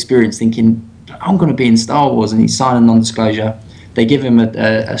sort of experience, thinking, I'm going to be in Star Wars, and he's signing a non-disclosure. They give him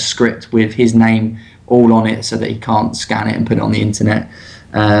a script with his name all on it so that he can't scan it and put it on the internet.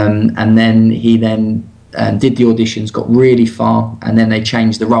 And then he did the auditions, got really far, and then they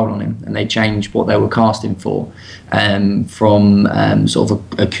changed the role on him, and they changed what they were casting for, from sort of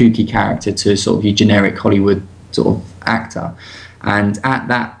a kooky character to sort of your generic Hollywood sort of actor. And at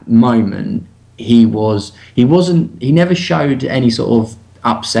that moment, he never showed any sort of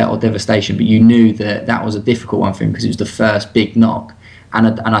upset or devastation, but you knew that was a difficult one for him because it was the first big knock.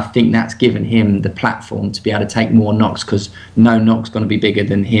 And I think that's given him the platform to be able to take more knocks, because no knock's going to be bigger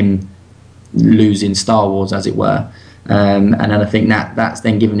than him losing Star Wars, as it were. And then I think that's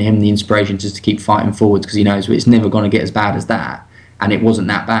then given him the inspiration just to keep fighting forwards, because he knows it's never going to get as bad as that. and it wasn't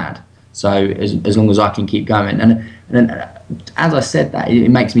that bad. So as long as I can keep going, and as I said that, it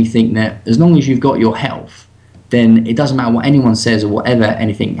makes me think that as long as you've got your health, then it doesn't matter what anyone says or whatever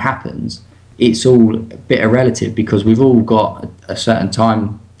anything happens. It's all a bit irrelative, because we've all got a certain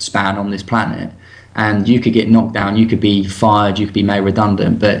time span on this planet, and you could get knocked down, you could be fired, you could be made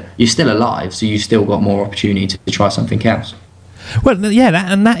redundant, but you're still alive, so you've still got more opportunity to try something else. Well,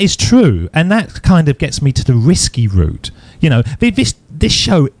 yeah, that is true, and that kind of gets me to the risky route. You know, this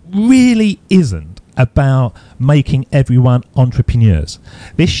show really isn't about making everyone entrepreneurs.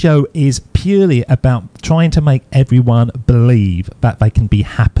 This show is purely about trying to make everyone believe that they can be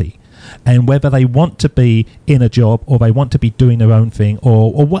happy. And whether they want to be in a job or they want to be doing their own thing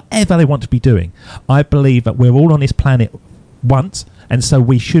or whatever they want to be doing, I believe that we're all on this planet once, and so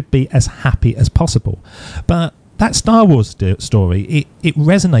we should be as happy as possible. But that Star Wars story, it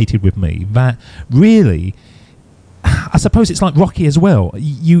resonated with me that really, I suppose it's like Rocky as well.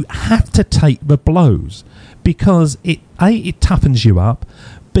 You have to take the blows, because it toughens you up,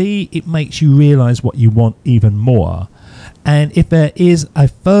 B, it makes you realise what you want even more. And if there is a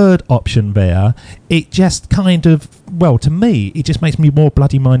third option there, it just kind of, well, to me, it just makes me more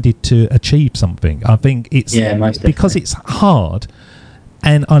bloody minded to achieve something. I think it's because it's hard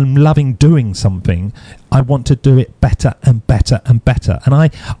and I'm loving doing something, I want to do it better and better and better. And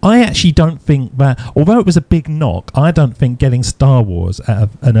I actually don't think that, although it was a big knock, I don't think getting Star Wars at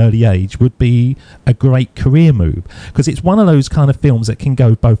an early age would be a great career move, because it's one of those kind of films that can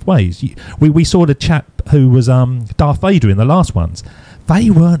go both ways. We saw the chap who was Darth Vader in the last ones. They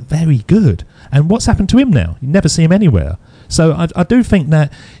weren't very good. And what's happened to him now? You never see him anywhere. So I do think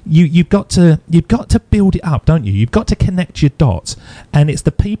that you've got to build it up, don't you? You've got to connect your dots, and it's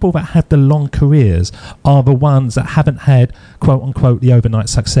the people that have the long careers are the ones that haven't had quote unquote the overnight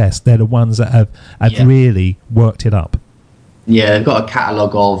success. They're the ones that have really worked it up. Yeah, they've got a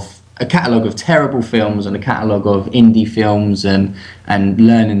catalogue of terrible films and a catalogue of indie films and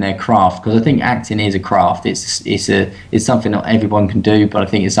learning their craft, because I think acting is a craft. It's something not everyone can do, but I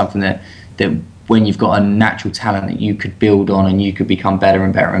think it's something that when you've got a natural talent that you could build on and you could become better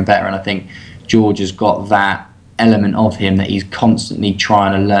and better and better. And I think George has got that element of him, that he's constantly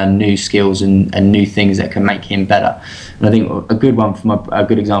trying to learn new skills and new things that can make him better. And I think a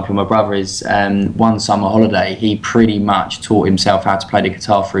good example of my brother is one summer holiday, he pretty much taught himself how to play the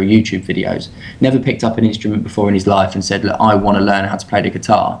guitar through YouTube videos. Never picked up an instrument before in his life and said, look, I want to learn how to play the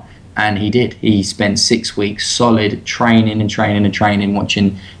guitar. And he did. He spent 6 weeks solid training,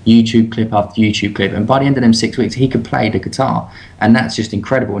 watching YouTube clip after YouTube clip. And by the end of them 6 weeks, he could play the guitar. And that's just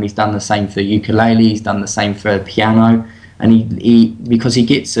incredible. And he's done the same for ukulele. He's done the same for piano. And he because he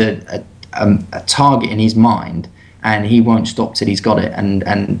gets a target in his mind, and he won't stop till he's got it.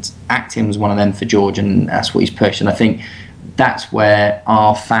 And acting was one of them for George, and that's what he's pushed. And I think that's where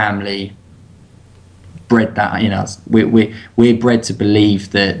our family bred that in us. We're bred to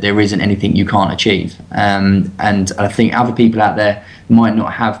believe that there isn't anything you can't achieve, and I think other people out there might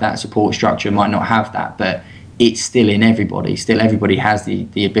not have that support structure, might not have that, but it's still in everybody. Still, everybody has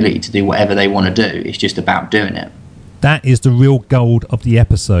the ability to do whatever they want to do. It's just about doing it. That is the real gold of the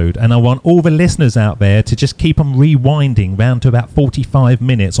episode, and I want all the listeners out there to just keep on rewinding round to about 45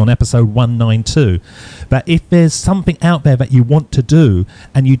 minutes on episode 192. That if there's something out there that you want to do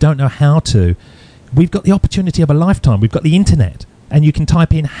and you don't know how to, we've got the opportunity of a lifetime. We've got the internet, and you can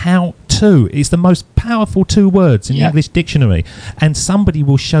type in how to. It's the most powerful 2 words in the English dictionary, and somebody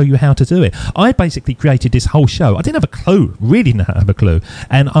will show you how to do it. I basically created this whole show. I didn't have a clue, really didn't have a clue.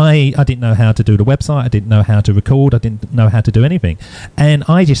 And I didn't know how to do the website. I didn't know how to record. I didn't know how to do anything. And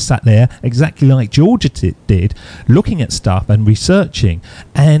I just sat there exactly like Georgia did, looking at stuff and researching.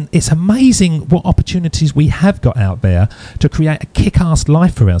 And it's amazing what opportunities we have got out there to create a kick-ass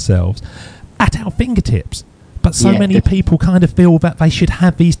life for ourselves at our fingertips. But so many people kind of feel that they should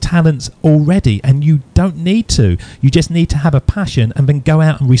have these talents already, and you don't need to. You just need to have a passion and then go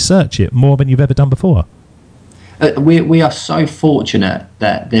out and research it more than you've ever done before. We are so fortunate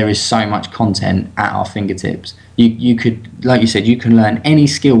that there is so much content at our fingertips. You could, like you said, you can learn any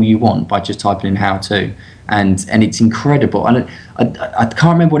skill you want by just typing in how to, and it's incredible. And I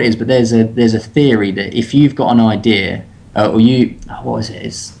can't remember what it is, but there's a theory that if you've got an idea,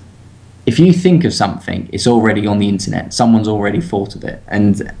 if you think of something, it's already on the internet. Someone's already thought of it,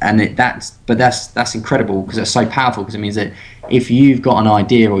 that's incredible, because it's so powerful. Because it means that if you've got an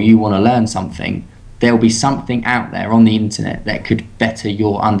idea or you want to learn something, there'll be something out there on the internet that could better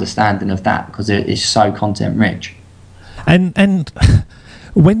your understanding of that, because it is so content rich. And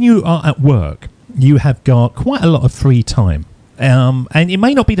when you are at work, you have got quite a lot of free time, and it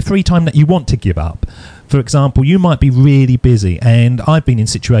may not be the free time that you want to give up. For example, you might be really busy, and I've been in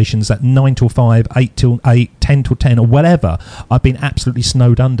situations that 9 till 5, 8 till 8, 10 till 10 or whatever, I've been absolutely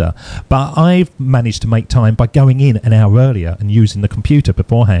snowed under. But I've managed to make time by going in an hour earlier and using the computer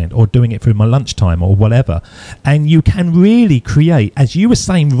beforehand, or doing it through my lunchtime or whatever. And you can really create, as you were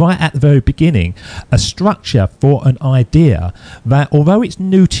saying right at the very beginning, a structure for an idea that, although it's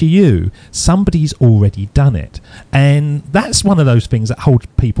new to you, somebody's already done it. And that's one of those things that hold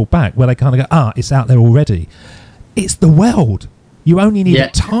people back, where they kind of go, it's out there already. It's the world. You only need a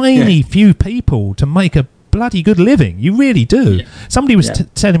tiny few people to make a bloody good living. You really do. Yeah. Somebody was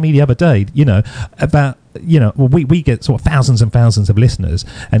telling me the other day, about, we get sort of thousands and thousands of listeners,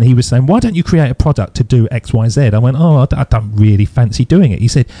 and he was saying, why don't you create a product to do X, Y, Z? I went, I don't really fancy doing it. He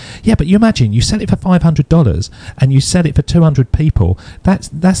said, yeah, but you imagine you sell it for $500 and you sell it for 200 people.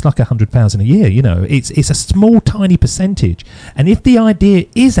 That's like 100,000 a year. It's a small, tiny percentage. And if the idea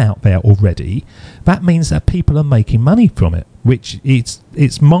is out there already, that means that people are making money from it, which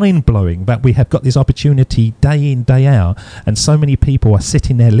it's mind-blowing that we have got this opportunity day in, day out, and so many people are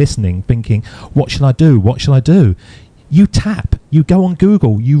sitting there listening, thinking, what shall I do? What shall I do? You tap, you go on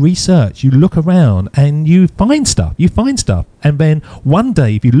Google, you research, you look around, and you find stuff. And then one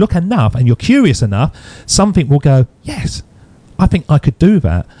day, if you look enough and you're curious enough, something will go, yes, I think I could do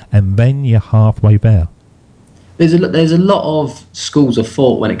that. And then you're halfway there. There's a lot of schools of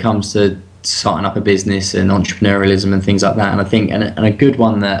thought when it comes to starting up a business and entrepreneurialism and things like that. And I think, and a good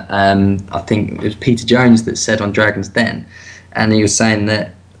one that I think it was Peter Jones that said on Dragon's Den, and he was saying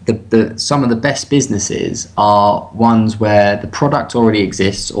that some of the best businesses are ones where the product already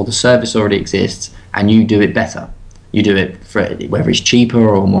exists or the service already exists, and you do it better. You do it for whether it's cheaper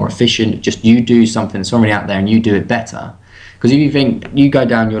or more efficient. Just you do something that's already out there and you do it better. Because if you think, you go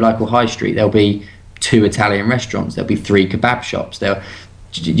down your local high street, there'll be 2 Italian restaurants, there'll be 3 kebab shops,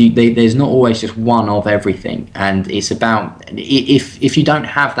 there's not always just one of everything. And it's about, if you don't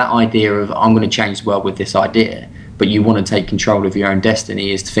have that idea of, I'm going to change the world with this idea, but you want to take control of your own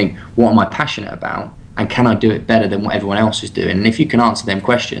destiny, is to think, what am I passionate about, and can I do it better than what everyone else is doing? And if you can answer them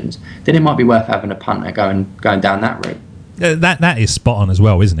questions, then it might be worth having a punter going down that route. That is spot on as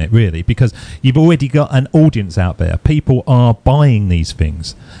well, isn't it, really? Because you've already got an audience out there. People are buying these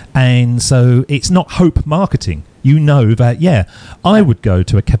things. And so it's not hope marketing. You know that, I would go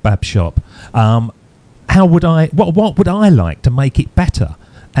to a kebab shop. What would I like to make it better?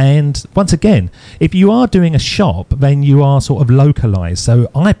 And once again, if you are doing a shop, then you are sort of localized. So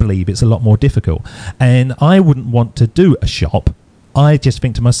I believe it's a lot more difficult. And I wouldn't want to do a shop. I just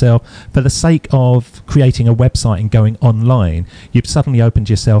think to myself, for the sake of creating a website and going online, you've suddenly opened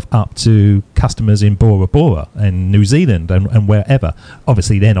yourself up to customers in Bora Bora and New Zealand and wherever.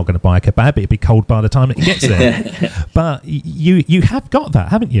 Obviously, they're not going to buy a kebab. It'll be cold by the time it gets there. But you have got that,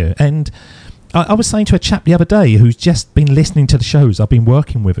 haven't you? And I was saying to a chap the other day who's just been listening to the shows. I've been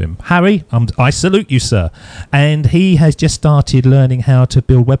working with him. Harry, I salute you, sir. And he has just started learning how to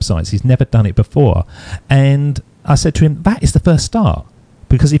build websites. He's never done it before. And I said to him, that is the first start.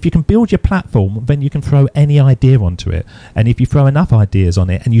 Because if you can build your platform, then you can throw any idea onto it. And if you throw enough ideas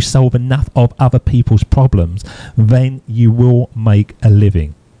on it and you solve enough of other people's problems, then you will make a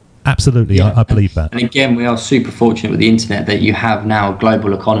living. Absolutely, yeah. I believe that. And again, we are super fortunate with the internet that you have now a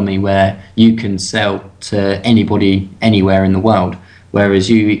global economy where you can sell to anybody anywhere in the world. Whereas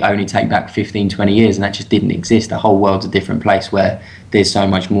you only take back 15, 20 years and that just didn't exist. The whole world's a different place where there's so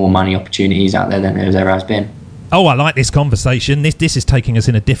much more money opportunities out there than there ever has been. Oh, I like this conversation. This is taking us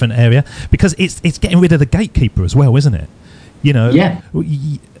in a different area because it's getting rid of the gatekeeper as well, isn't it? Yeah.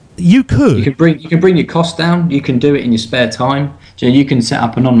 You can bring your costs down. You can do it in your spare time. You can set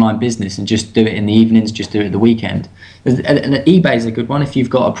up an online business and just do it in the evenings, just do it at the weekend. And eBay is a good one. If you've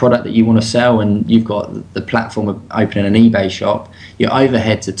got a product that you want to sell and you've got the platform of opening an eBay shop, your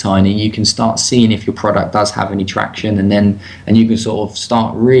overheads are tiny. You can start seeing if your product does have any traction, and you can sort of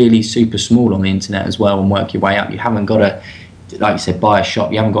start really super small on the internet as well and work your way up. You haven't got to, like you said, buy a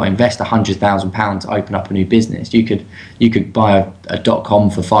shop. You haven't got to invest £100,000 to open up a new business. You could buy a .com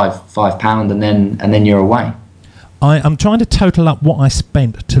for £5 and then you're away. I'm trying to total up what I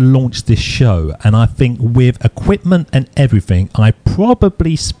spent to launch this show, and I think with equipment and everything, I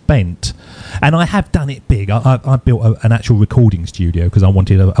probably spent, and I have done it big. I built an actual recording studio because I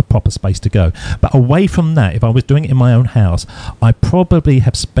wanted a proper space to go. But away from that, if I was doing it in my own house, I probably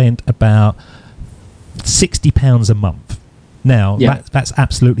have spent about £60 a month. Now, that's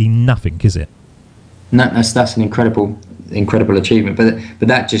absolutely nothing, is it? No, that's an incredible achievement. But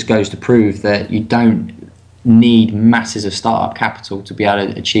that just goes to prove that you don't need masses of startup capital to be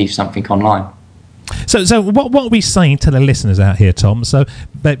able to achieve something online. So what are we saying to the listeners out here, Tom? So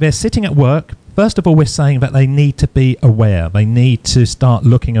they're sitting at work, First of all, we're saying that they need to be aware. They need to start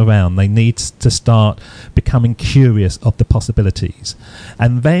looking around. They need to start becoming curious of the possibilities.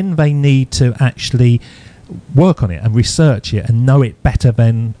 And then they need to actually work on it and research it and know it better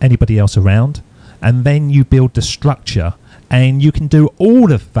than anybody else around. And then you build the structure, and you can do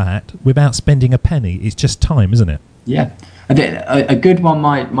all of that without spending a penny. It's just time, isn't it? Yeah. A good one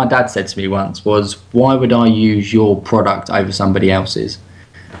my dad said to me once was, why would I use your product over somebody else's?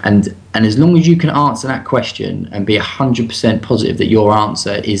 And as long as you can answer that question and be 100% positive that your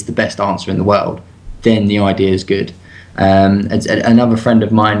answer is the best answer in the world, then the idea is good. Another friend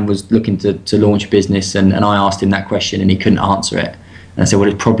of mine was looking to launch a business, and I asked him that question and he couldn't answer it. And I said, well,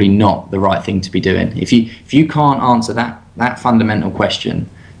 it's probably not the right thing to be doing. If you can't answer that fundamental question,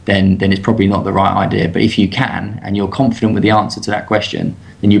 then it's probably not the right idea. But if you can, and you're confident with the answer to that question,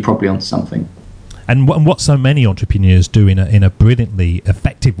 then you're probably onto something. And what so many entrepreneurs do in a brilliantly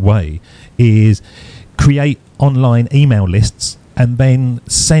effective way is create online email lists and then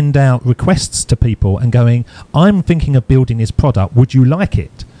send out requests to people and going, I'm thinking of building this product, would you like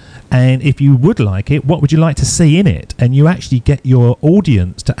it? And if you would like it, what would you like to see in it? And you actually get your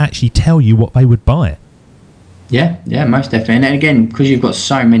audience to actually tell you what they would buy. Yeah, most definitely. And again, because you've got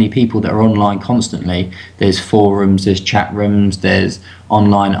so many people that are online constantly, there's forums, there's chat rooms, there's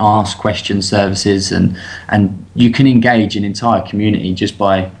online ask question services, and you can engage an entire community just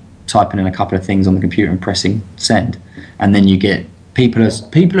by typing in a couple of things on the computer and pressing send. And then you get people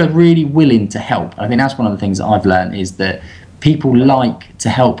are really willing to help. I think that's one of the things that I've learned, is that people like to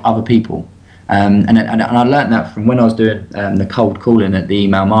help other people. And I learned that from when I was doing the cold calling at the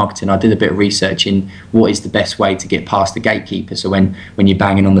email marketing. I did a bit of research in what is the best way to get past the gatekeeper. So when you're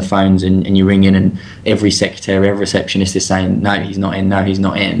banging on the phones and you ring in, and every secretary, every receptionist is saying, no, he's not in, no, he's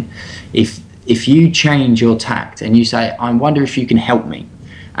not in. If you change your tact and you say, I wonder if you can help me.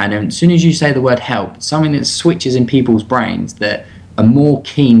 And as soon as you say the word help, something that switches in people's brains that are more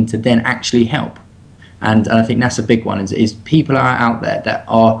keen to then actually help. And I think that's a big one, is people are out there that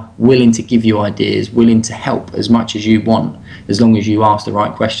are willing to give you ideas, willing to help as much as you want, as long as you ask the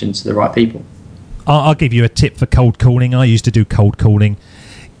right questions to the right people. I'll give you a tip for cold calling. I used to do cold calling.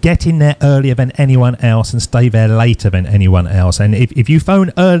 Get in there earlier than anyone else and stay there later than anyone else. And if you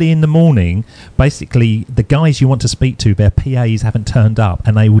phone early in the morning, basically the guys you want to speak to, their PAs haven't turned up,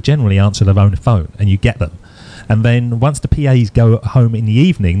 and they will generally answer their own phone, and you get them. And then once the PAs go home in the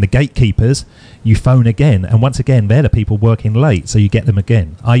evening, the gatekeepers, you phone again. And once again, they're the people working late, so you get them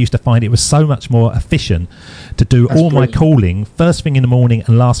again. I used to find it was so much more efficient to do my calling first thing in the morning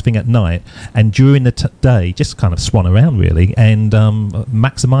and last thing at night. And during the day, just kind of swan around, really, and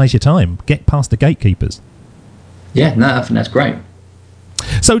maximise your time. Get past the gatekeepers. Yeah, no, I think that's great.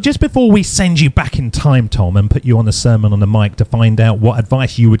 So just before we send you back in time, Tom, and put you on the Sermon on the Mic to find out what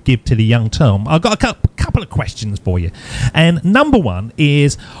advice you would give to the young Tom, I've got a couple of questions for you. And number one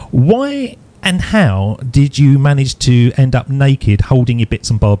is, why and how did you manage to end up naked holding your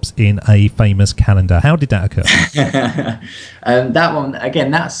bits and bobs in a famous calendar? How did that occur? That one, again,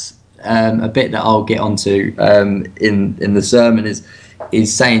 that's a bit that I'll get onto in the sermon,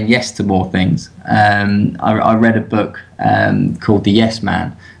 is saying yes to more things. I read a book called The Yes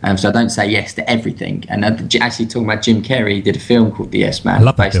Man, so I don't say yes to everything. And actually, talking about Jim Carrey, he did a film called The Yes Man,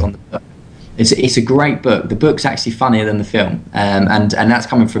 based on the book. It's a great book. The book's actually funnier than the film, and that's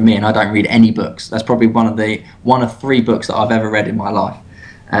coming from me. And I don't read any books. That's probably one of 3 books that I've ever read in my life.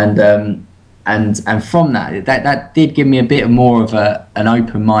 And from that did give me a bit more of an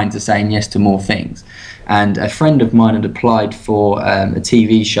open mind to saying yes to more things. And a friend of mine had applied for a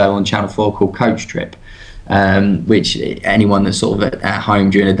TV show on Channel 4 called Coach Trip, which anyone that's sort of at home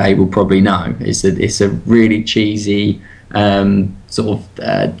during the day will probably know. It's a really cheesy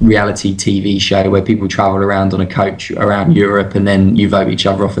reality TV show where people travel around on a coach around Europe, and then you vote each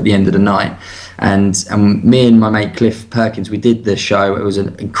other off at the end of the night. And me and my mate Cliff Perkins, we did the show. It was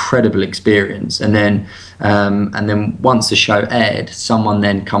an incredible experience. And then once the show aired, someone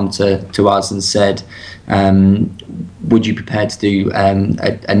then come to us and said, would you be prepared to do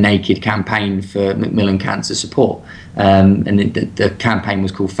a naked campaign for Macmillan Cancer Support? And the campaign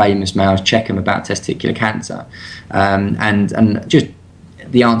was called Famous Males Check 'em About Testicular Cancer. And just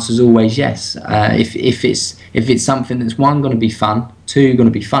the answer is always yes. If it's something that's, 1, going to be fun, 2, going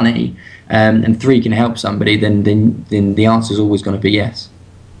to be funny, and 3, can help somebody, then the answer is always going to be yes.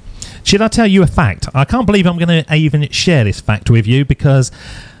 Should I tell you a fact? I can't believe I'm going to even share this fact with you, because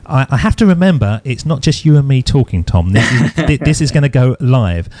I have to remember, it's not just you and me talking, Tom. This is going to go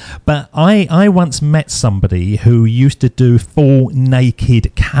live. But I once met somebody who used to do full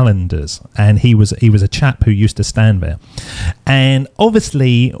naked calendars, and he was a chap who used to stand there. And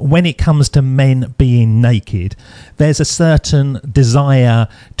obviously, when it comes to men being naked, there's a certain desire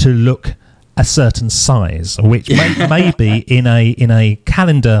to look a certain size, which may be in a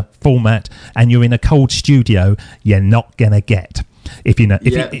calendar format, and you're in a cold studio, you're not going to get. If you know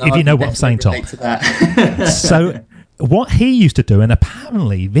what I'm saying, Tom. So what he used to do, and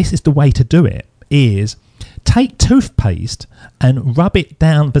apparently this is the way to do it, is take toothpaste and rub it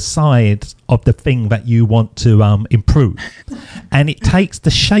down the sides of the thing that you want to improve, and it takes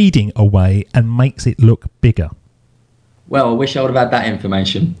the shading away and makes it look bigger. Well, I wish I would have had that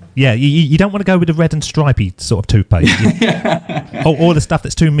information. Yeah, you don't want to go with the red and stripy sort of toothpaste, or the stuff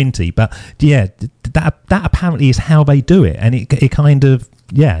that's too minty. But yeah, that apparently is how they do it, and it kind of,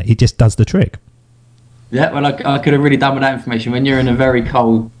 yeah, it just does the trick. Yeah, well, I could have really done with that information. When you're in a very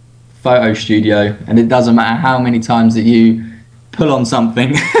cold photo studio, and it doesn't matter how many times that you pull on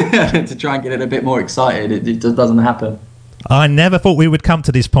something to try and get it a bit more excited, it just doesn't happen. I never thought we would come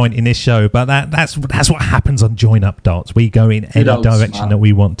to this point in this show, but that's what happens on Join Up Darts. We go in any direction that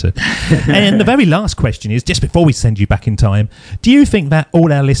we want to. And the very last question is, just before we send you back in time, do you think that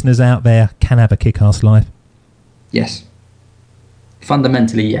all our listeners out there can have a kick-ass life? Yes.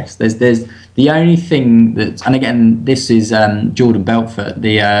 Fundamentally, yes. There's the only thing that, and again, this is Jordan Belfort,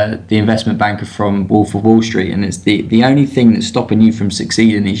 the investment banker from Wolf of Wall Street, and it's the only thing that's stopping you from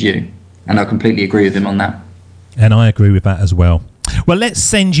succeeding is you. And I completely agree with him on that. And I agree with that as well. Well, let's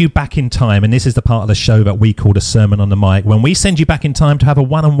send you back in time, and this is the part of the show that we call a sermon on the mic, when we send you back in time to have a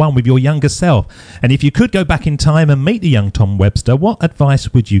one-on-one with your younger self. And if you could go back in time and meet the young Tom Webster, what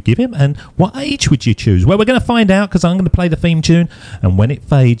advice would you give him, and what age would you choose? Well, we're going to find out, because I'm going to play the theme tune, and when it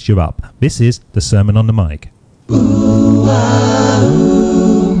fades, you're up. This is the sermon on the mic.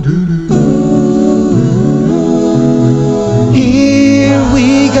 Here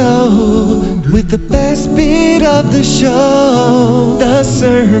we go with the best bit of the show, the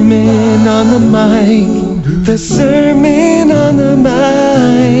sermon on the mic, the sermon on the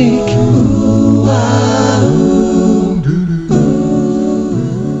mic.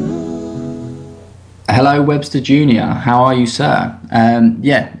 Hello, Webster Jr. How are you, sir?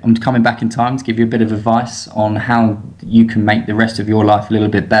 I'm coming back in time to give you a bit of advice on how you can make the rest of your life a little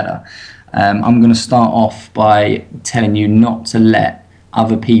bit better. I'm going to start off by telling you not to let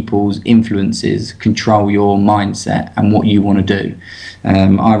other people's influences control your mindset and what you want to do.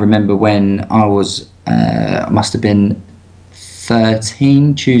 I remember when I was, must have been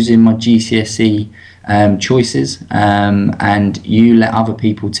 13, choosing my GCSE choices, and you let other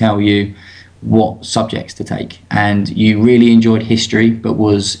people tell you what subjects to take, and you really enjoyed history but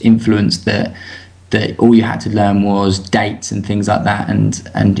was influenced that all you had to learn was dates and things like that,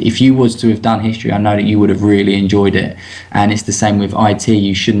 and if you was to have done history, I know that you would have really enjoyed it. And it's the same with IT.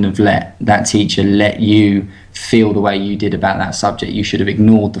 You shouldn't have let that teacher let you feel the way you did about that subject. You should have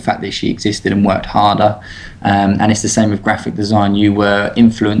ignored the fact that she existed and worked harder. And it's the same with graphic design. You were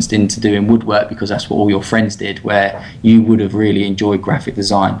influenced into doing woodwork because that's what all your friends did, where you would have really enjoyed graphic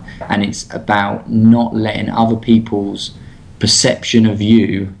design. And it's about not letting other people's perception of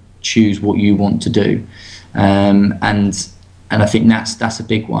you choose what you want to do, and I think that's a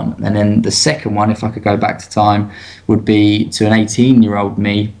big one. And then the second one, if I could go back to time, would be to an 18-year-old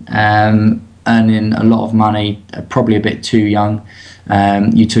me, earning a lot of money, probably a bit too young.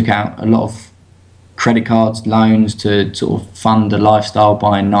 You took out a lot of credit cards, loans to sort of fund a lifestyle,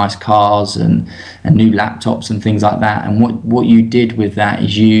 buying nice cars and new laptops and things like that. And what you did with that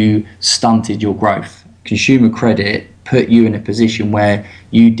is you stunted your growth. Consumer credit put you in a position where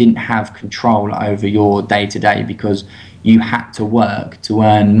you didn't have control over your day-to-day, because you had to work to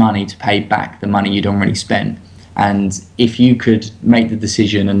earn money to pay back the money you'd already spent. And if you could make the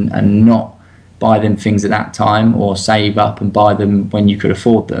decision and not buy them things at that time, or save up and buy them when you could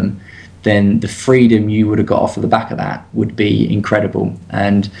afford them, then the freedom you would have got off of the back of that would be incredible.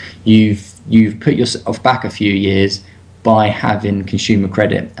 And you've put yourself back a few years by having consumer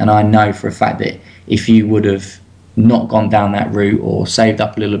credit. And I know for a fact that if you would have not gone down that route, or saved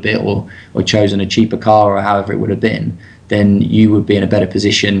up a little bit, or chosen a cheaper car, or however it would have been, then you would be in a better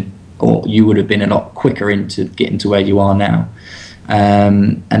position, or you would have been a lot quicker into getting to where you are now.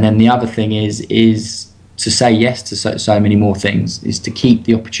 And then the other thing is to say yes to so many more things, is to keep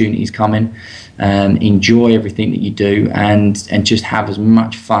the opportunities coming, enjoy everything that you do, and just have as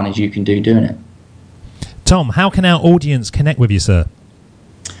much fun as you can do doing it. Tom, how can our audience connect with you, sir?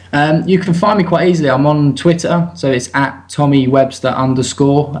 You can find me quite easily. I'm on Twitter, so it's at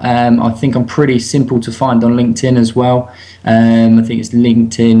TommyWebster_. I think I'm pretty simple to find on LinkedIn as well. I think it's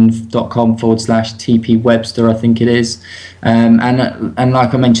linkedin.com/TPWebster, I think it is. And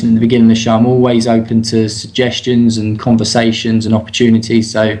like I mentioned in the beginning of the show, I'm always open to suggestions and conversations and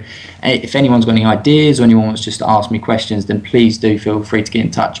opportunities. So if anyone's got any ideas or anyone wants just to ask me questions, then please do feel free to get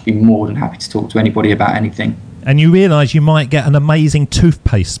in touch. I'd be more than happy to talk to anybody about anything. And you realise you might get an amazing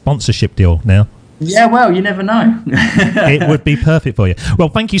toothpaste sponsorship deal now. Yeah, well, you never know. It would be perfect for you. Well,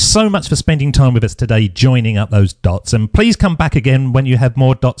 thank you so much for spending time with us today, joining up those dots. And please come back again when you have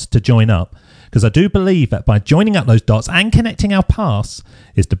more dots to join up, because I do believe that by joining up those dots and connecting our pasts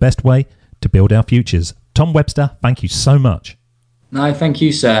is the best way to build our futures. Tom Webster, thank you so much. No, thank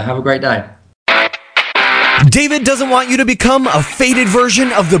you, sir. Have a great day. David doesn't want you to become a faded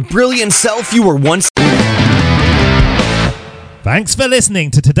version of the brilliant self you were once. Thanks for listening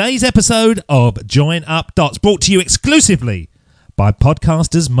to today's episode of Join Up Dots, brought to you exclusively by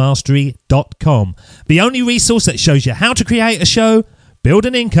podcastersmastery.com, the only resource that shows you how to create a show, build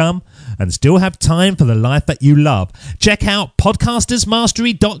an income, and still have time for the life that you love. Check out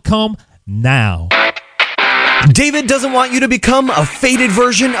podcastersmastery.com now. David doesn't want you to become a faded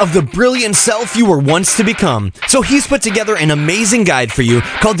version of the brilliant self you were once to become. So he's put together an amazing guide for you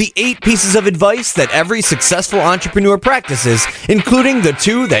called the 8 Pieces of Advice That Every Successful Entrepreneur Practices, including the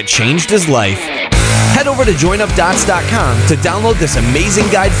 2 that changed his life. Head over to joinupdots.com to download this amazing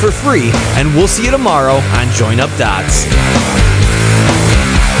guide for free, and we'll see you tomorrow on Join Up Dots.